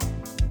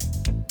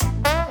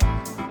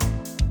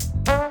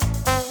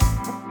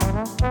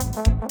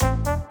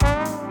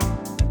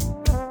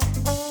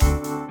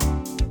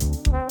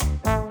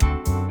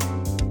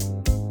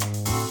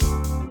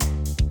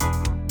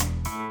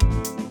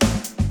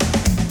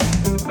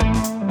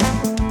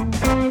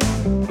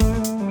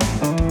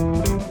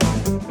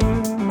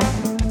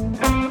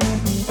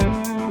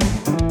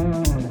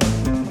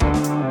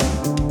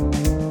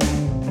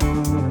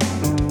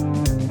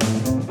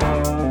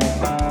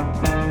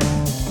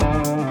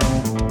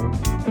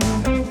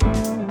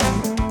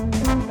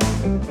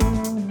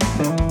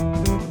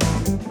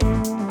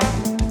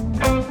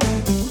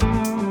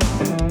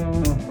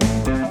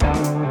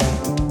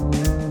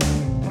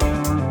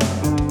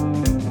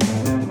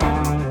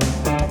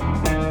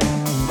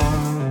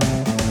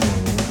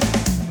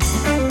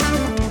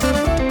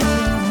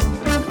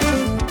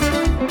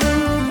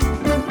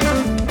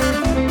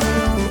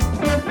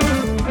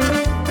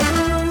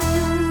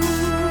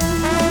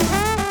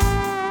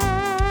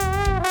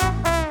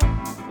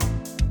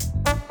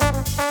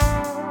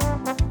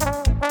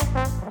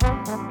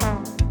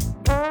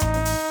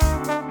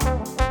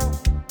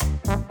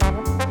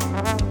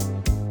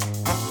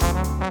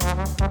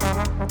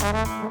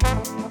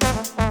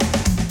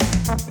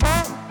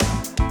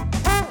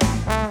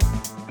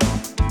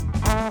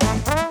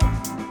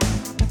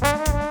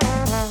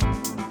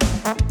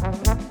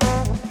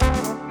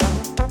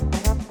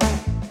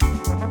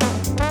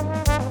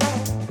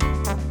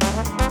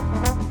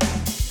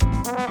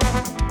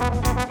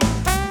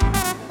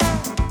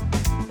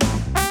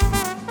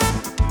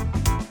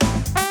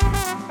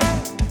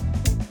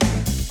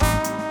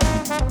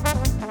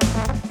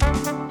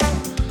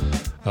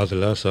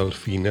 Atlas al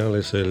final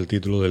es el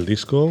título del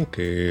disco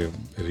que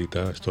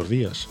edita estos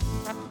días.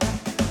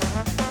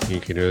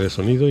 Ingeniero de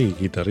sonido y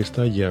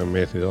guitarrista, ya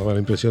me daba la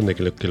impresión de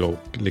que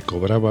le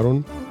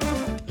cobraron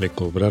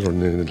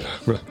en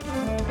el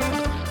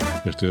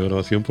estudio de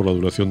grabación por la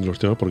duración de los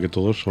temas, porque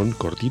todos son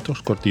cortitos.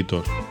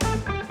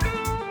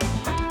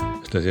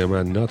 Este se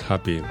llama Not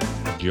Happy,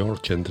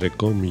 George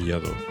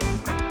entrecomillado.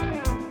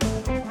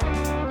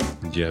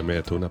 Ya me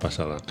ató una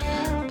pasada.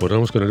 Pues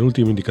vamos con el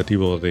último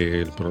indicativo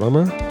del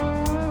programa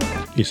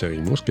y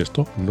seguimos, que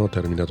esto no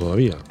termina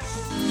todavía.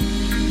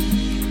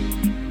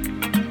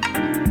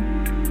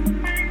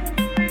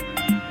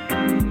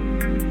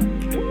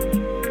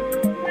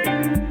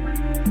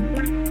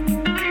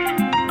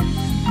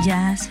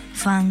 Jazz,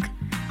 funk,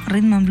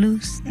 rhythm and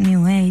blues,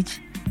 new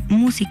age,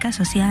 música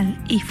social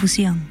y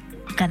fusión.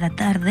 Cada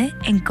tarde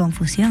en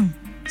Confusión.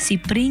 Si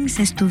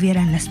Prince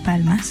estuviera en Las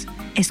Palmas,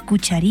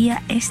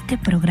 escucharía este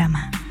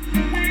programa.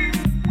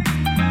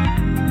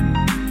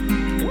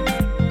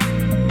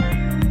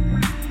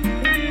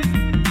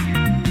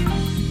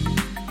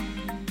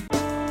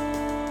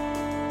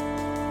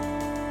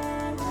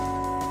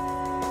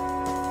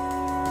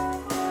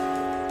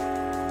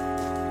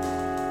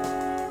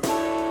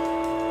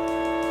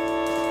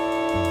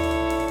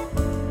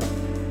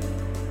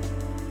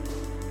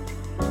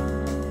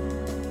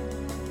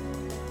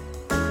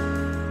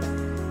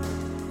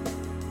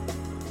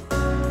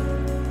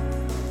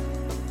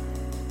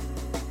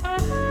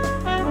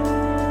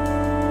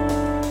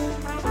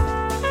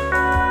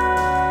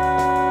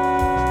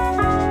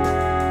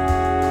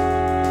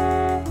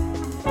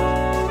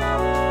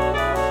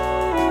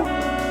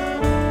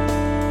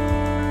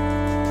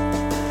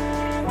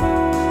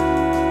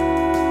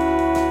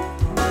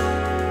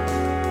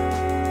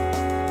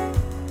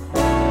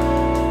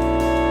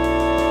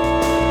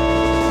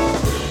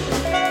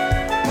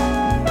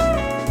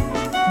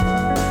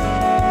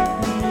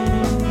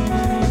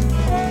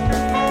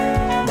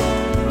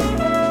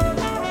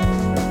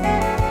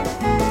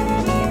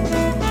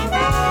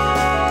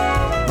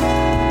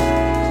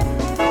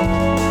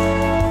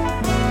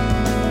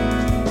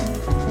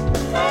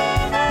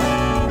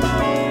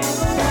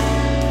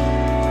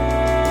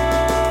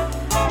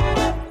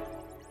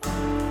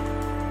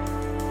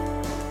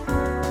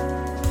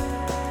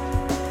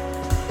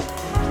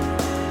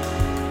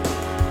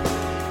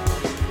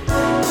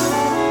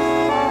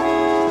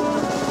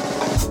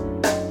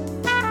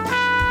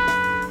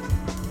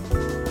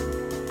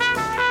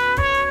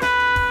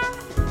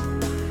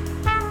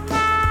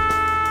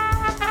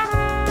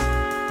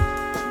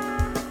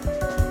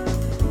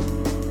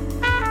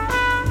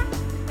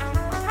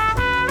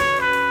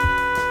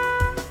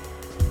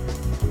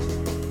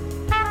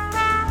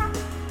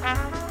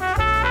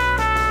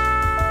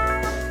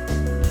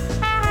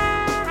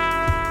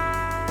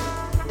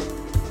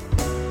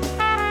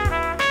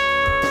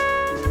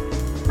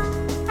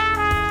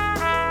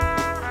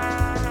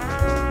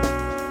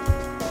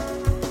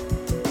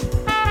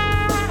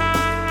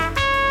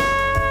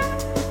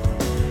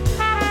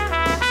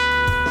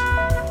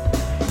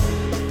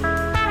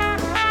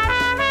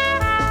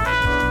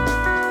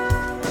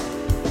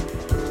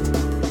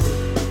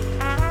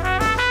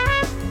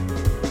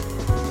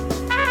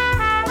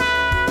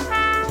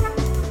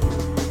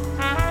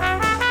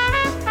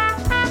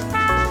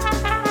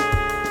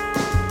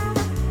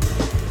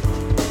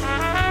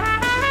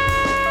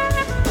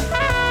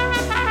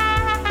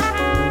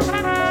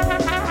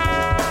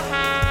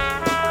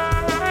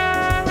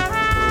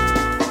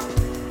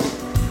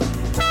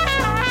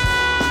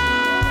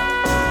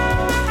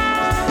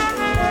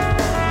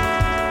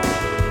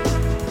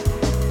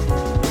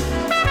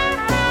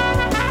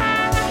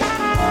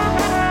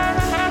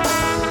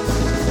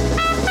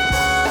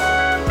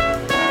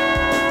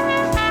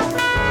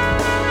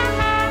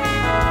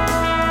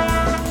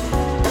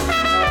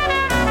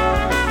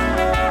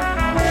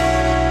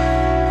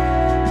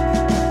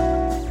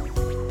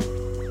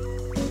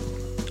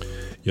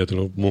 Ya te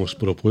lo hemos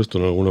propuesto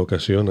en alguna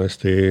ocasión a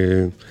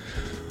este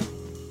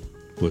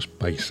pues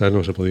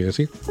paisano, se podría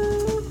decir.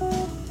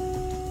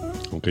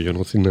 Aunque yo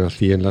no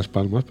nací en Las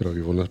Palmas, pero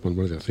vivo en Las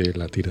Palmas de hace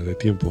la tira de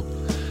tiempo.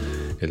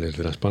 Él es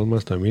de Las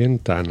Palmas también,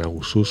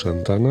 Tanausú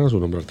Santana, su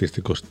nombre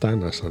artístico es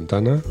Tana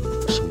Santana,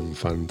 es un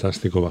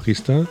fantástico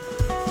bajista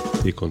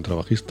y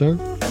contrabajista.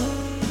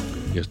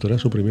 Y esto era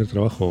su primer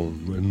trabajo,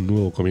 un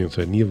nuevo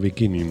comienzo, New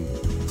Beginning.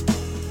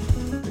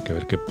 Hay que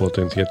ver qué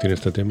potencia tiene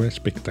este tema,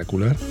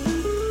 espectacular.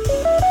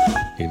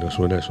 Y nos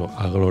suena eso,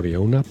 a gloria,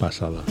 una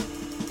pasada.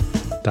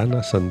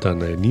 Tana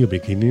Santana, New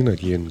Beginning,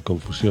 aquí en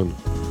Confusión.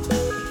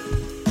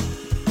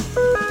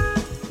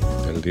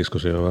 El disco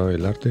se llama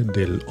El Arte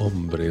del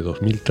Hombre,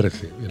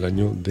 2013, el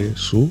año de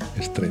su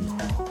estreno.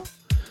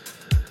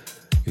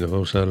 Y nos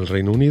vamos al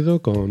Reino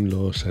Unido con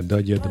los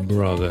Dodgett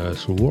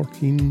Brothers,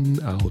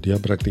 Working Out, ya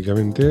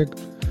prácticamente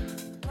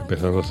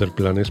empezando a hacer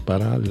planes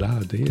para la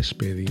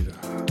despedida.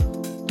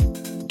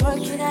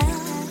 Work it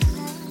out.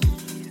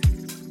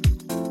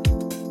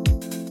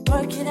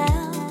 Work it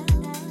out.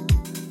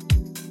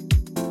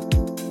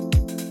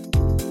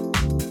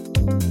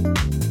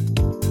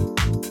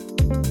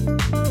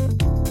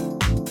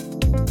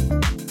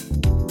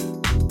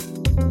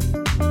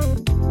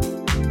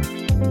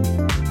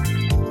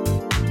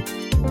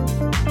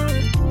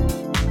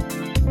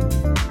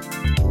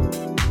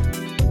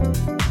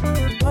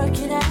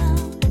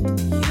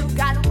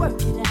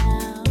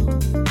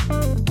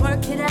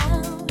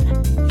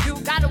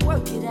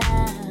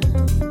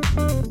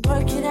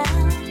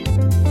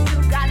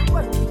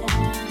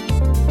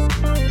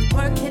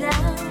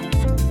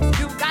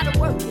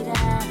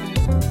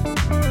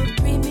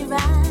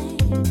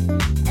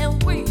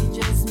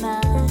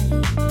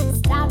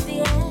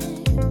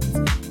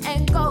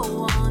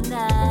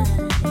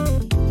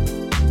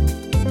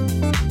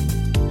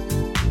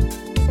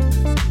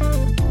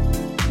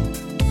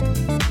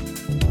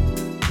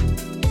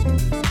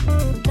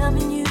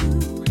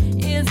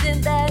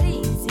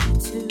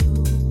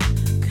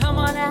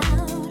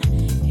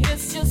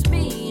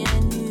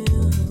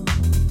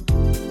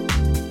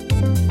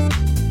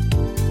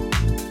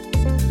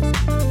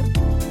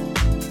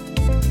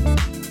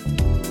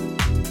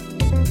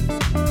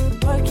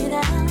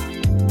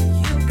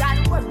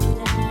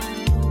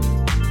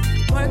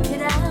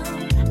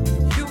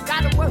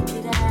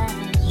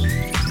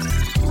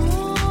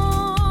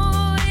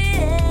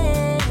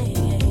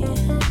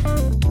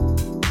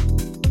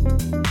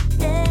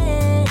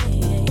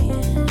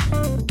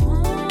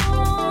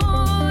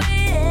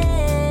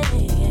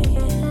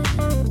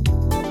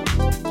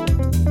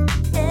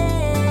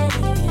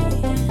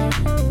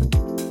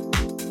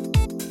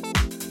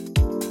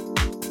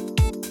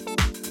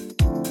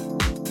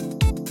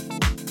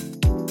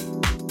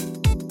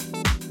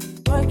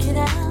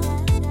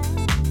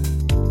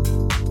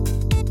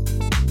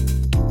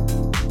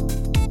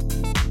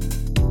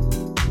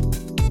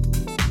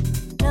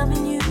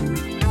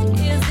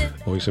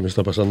 Hoy se me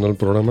está pasando el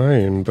programa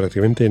en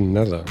prácticamente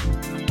nada.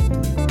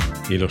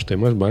 Y los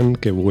temas van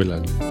que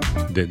vuelan.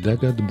 The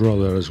Daggett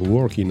Brothers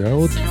Working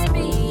Out.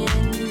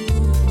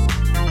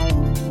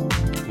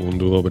 Un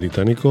dúo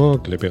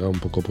británico que le pega un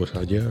poco pues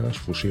a jazz,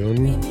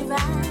 fusión,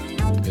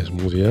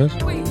 smooth jazz,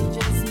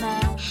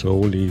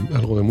 soul y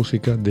algo de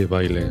música de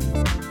baile.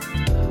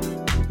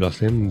 Lo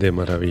hacen de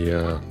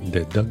maravilla.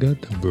 The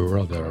Daggett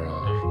Brothers.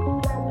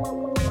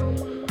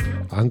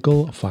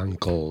 Uncle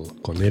Funkle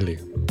con L.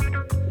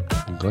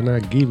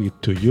 Gonna Give It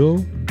To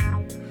You.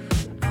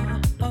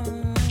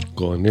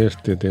 Con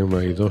este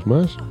tema y dos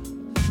más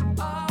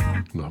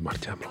nos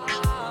marchamos.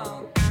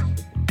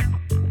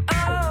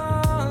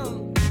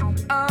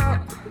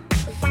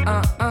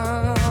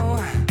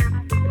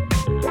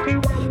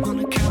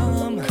 Wanna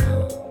come,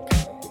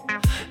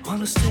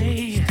 wanna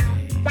stay,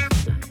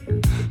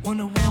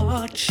 wanna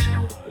watch,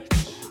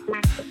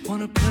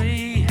 wanna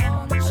play,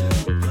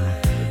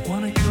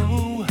 wanna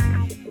go,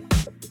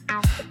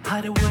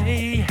 hide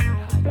away.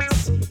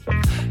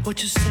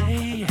 What you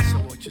say,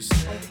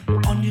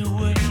 on your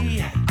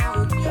way,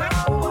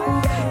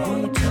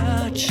 wanna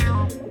touch,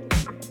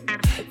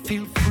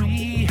 feel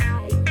free,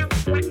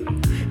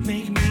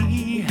 make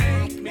me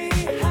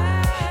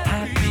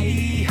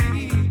happy.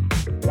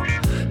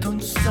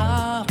 Don't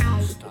stop,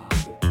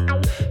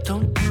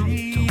 don't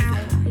breathe.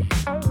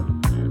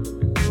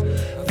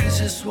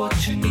 This is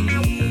what you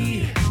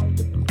need.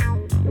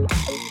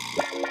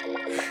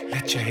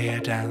 Let your hair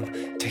down,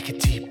 take a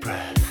deep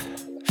breath.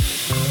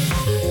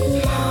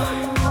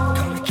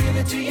 Gonna give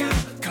it to you,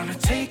 gonna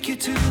take you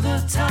to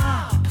the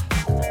top.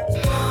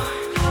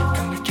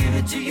 Gonna give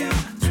it to you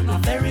to my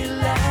very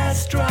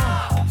last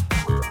drop.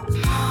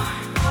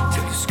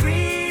 Till you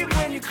scream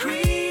when you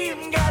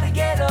cream, gotta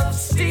get up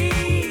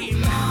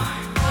steam.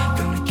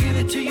 Gonna give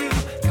it to you,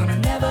 gonna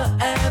never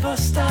ever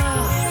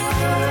stop.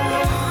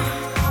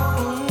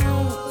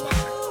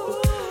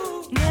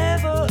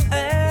 Never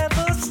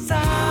ever stop.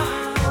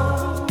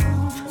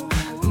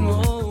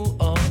 Oh,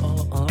 oh,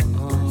 oh, oh,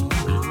 oh.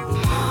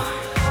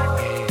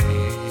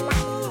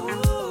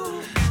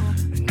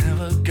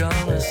 Never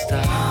gonna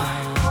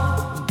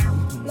stop,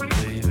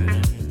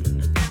 baby.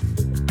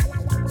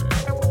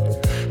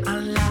 I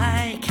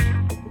like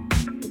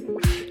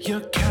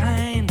your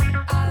kind,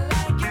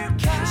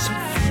 so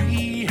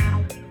free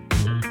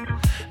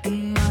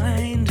in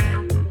mind.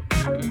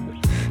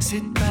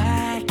 Sit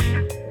back,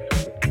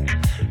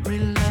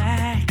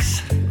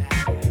 relax,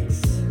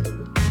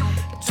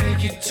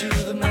 take it to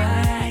the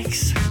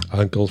max.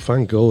 Uncle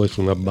Funkle es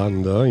una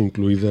banda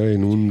incluida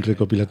en un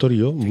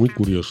recopilatorio muy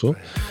curioso.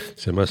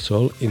 Se llama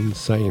Soul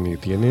Insane y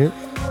tiene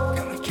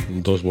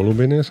 2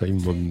 volúmenes, hay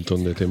un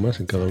montón de temas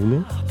en cada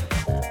uno.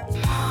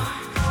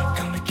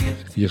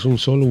 Y es un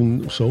soul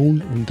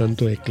un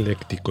tanto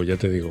ecléctico, ya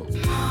te digo.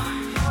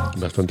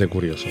 Bastante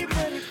curioso.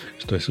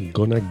 Esto es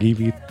Gonna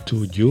Give It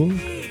To You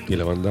y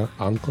la banda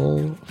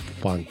Uncle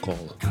Funkle.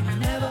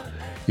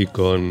 Y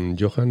con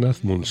Johan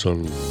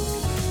Asmundsson,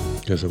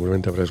 que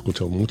seguramente habrá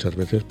escuchado muchas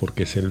veces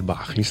porque es el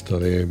bajista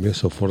de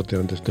Mesoforte.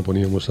 Antes te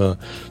poníamos a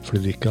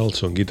Freddy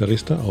Carlson,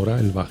 guitarrista, ahora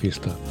el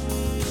bajista,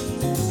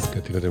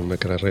 que tiene una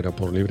carrera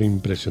por libre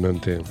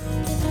impresionante.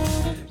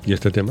 Y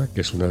este tema,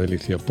 que es una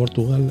delicia,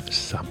 Portugal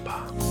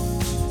Samba.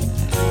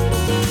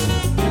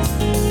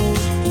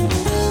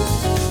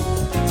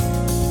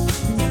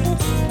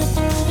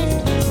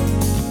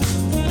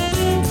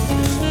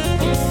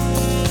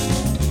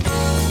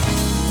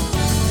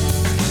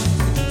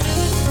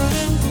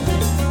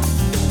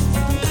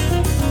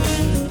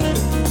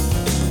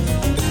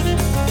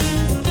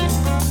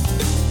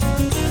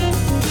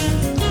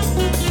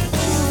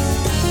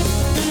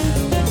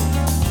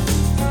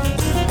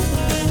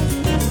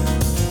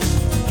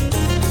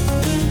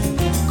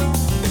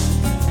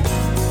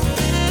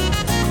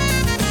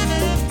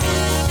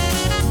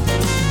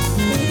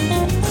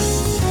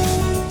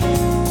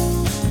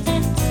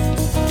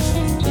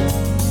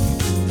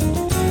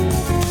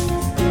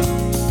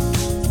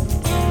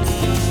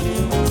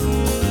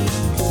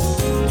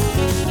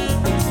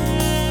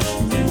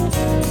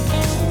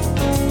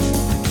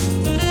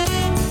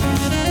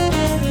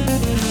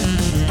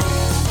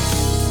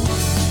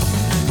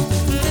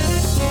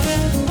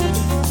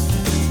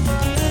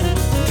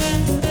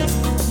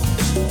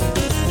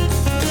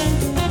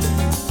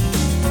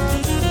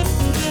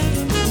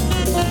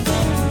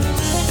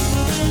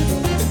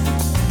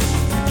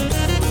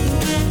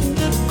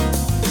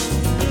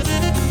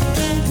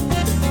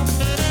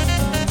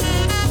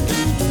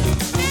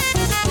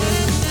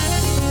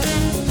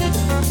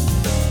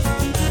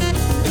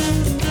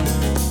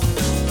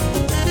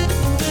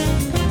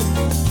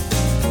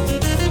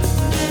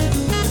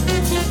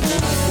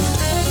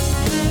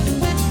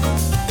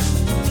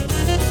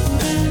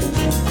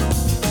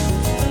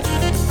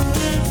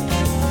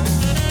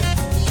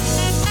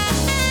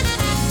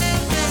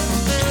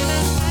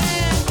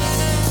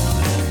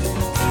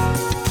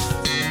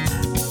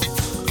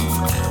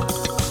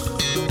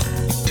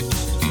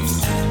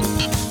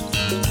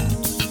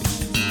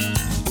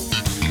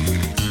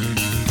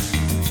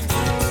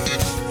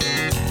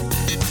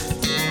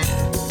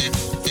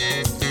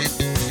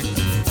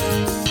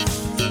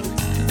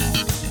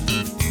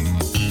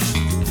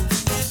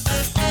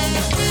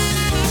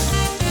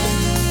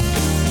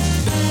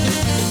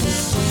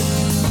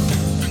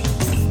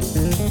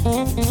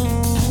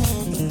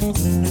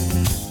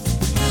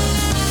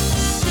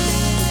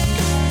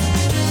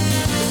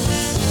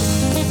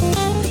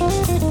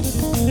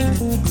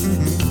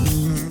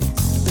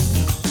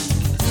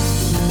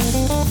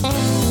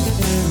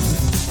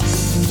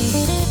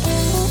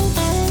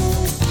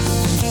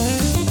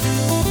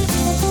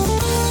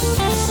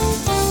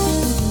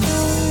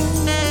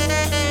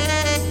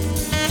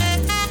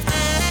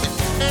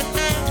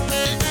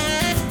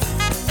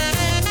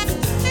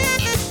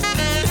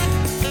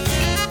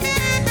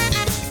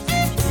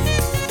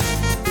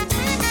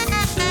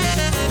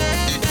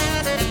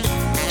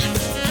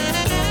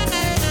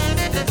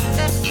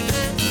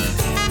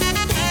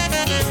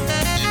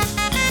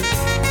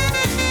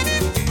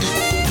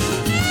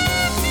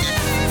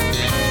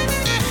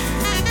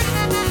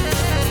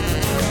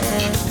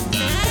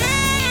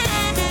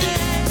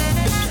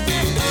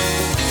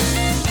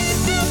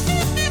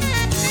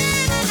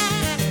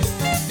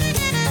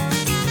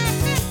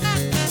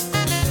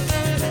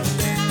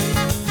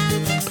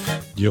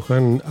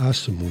 Johan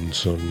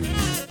Asmundsson,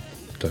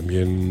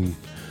 también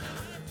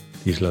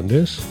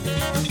islandés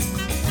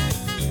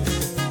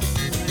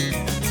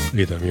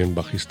y también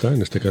bajista,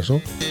 en este caso,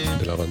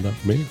 de la banda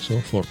Meso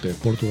Forte,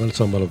 Portugal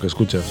Samba, lo que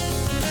escuchas.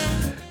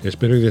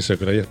 Espero y deseo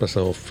que lo hayas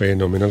pasado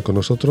fenomenal con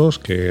nosotros,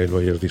 que lo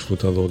hayas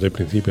disfrutado de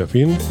principio a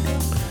fin,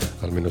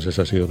 al menos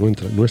esa ha sido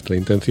nuestra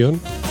intención,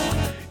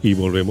 y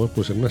volvemos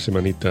pues en una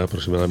semanita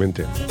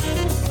aproximadamente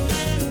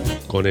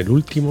con el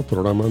último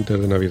programa antes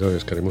de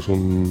Navidades, que haremos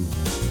un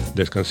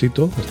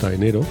descansito hasta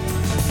enero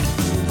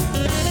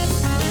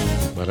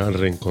para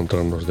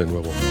reencontrarnos de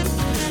nuevo.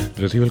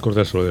 Recibe el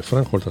cordial saludo de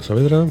Fran Horta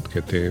Saavedra,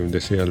 que te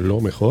desea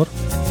lo mejor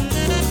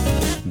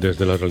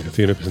desde la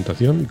realización y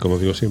presentación, y como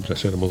digo siempre, a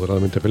ser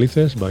moderadamente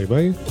felices. Bye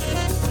bye,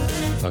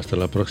 hasta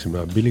la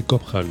próxima. Billy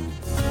Cobham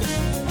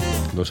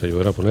nos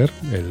ayudará a poner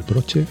el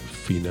broche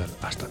final.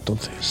 Hasta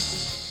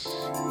entonces.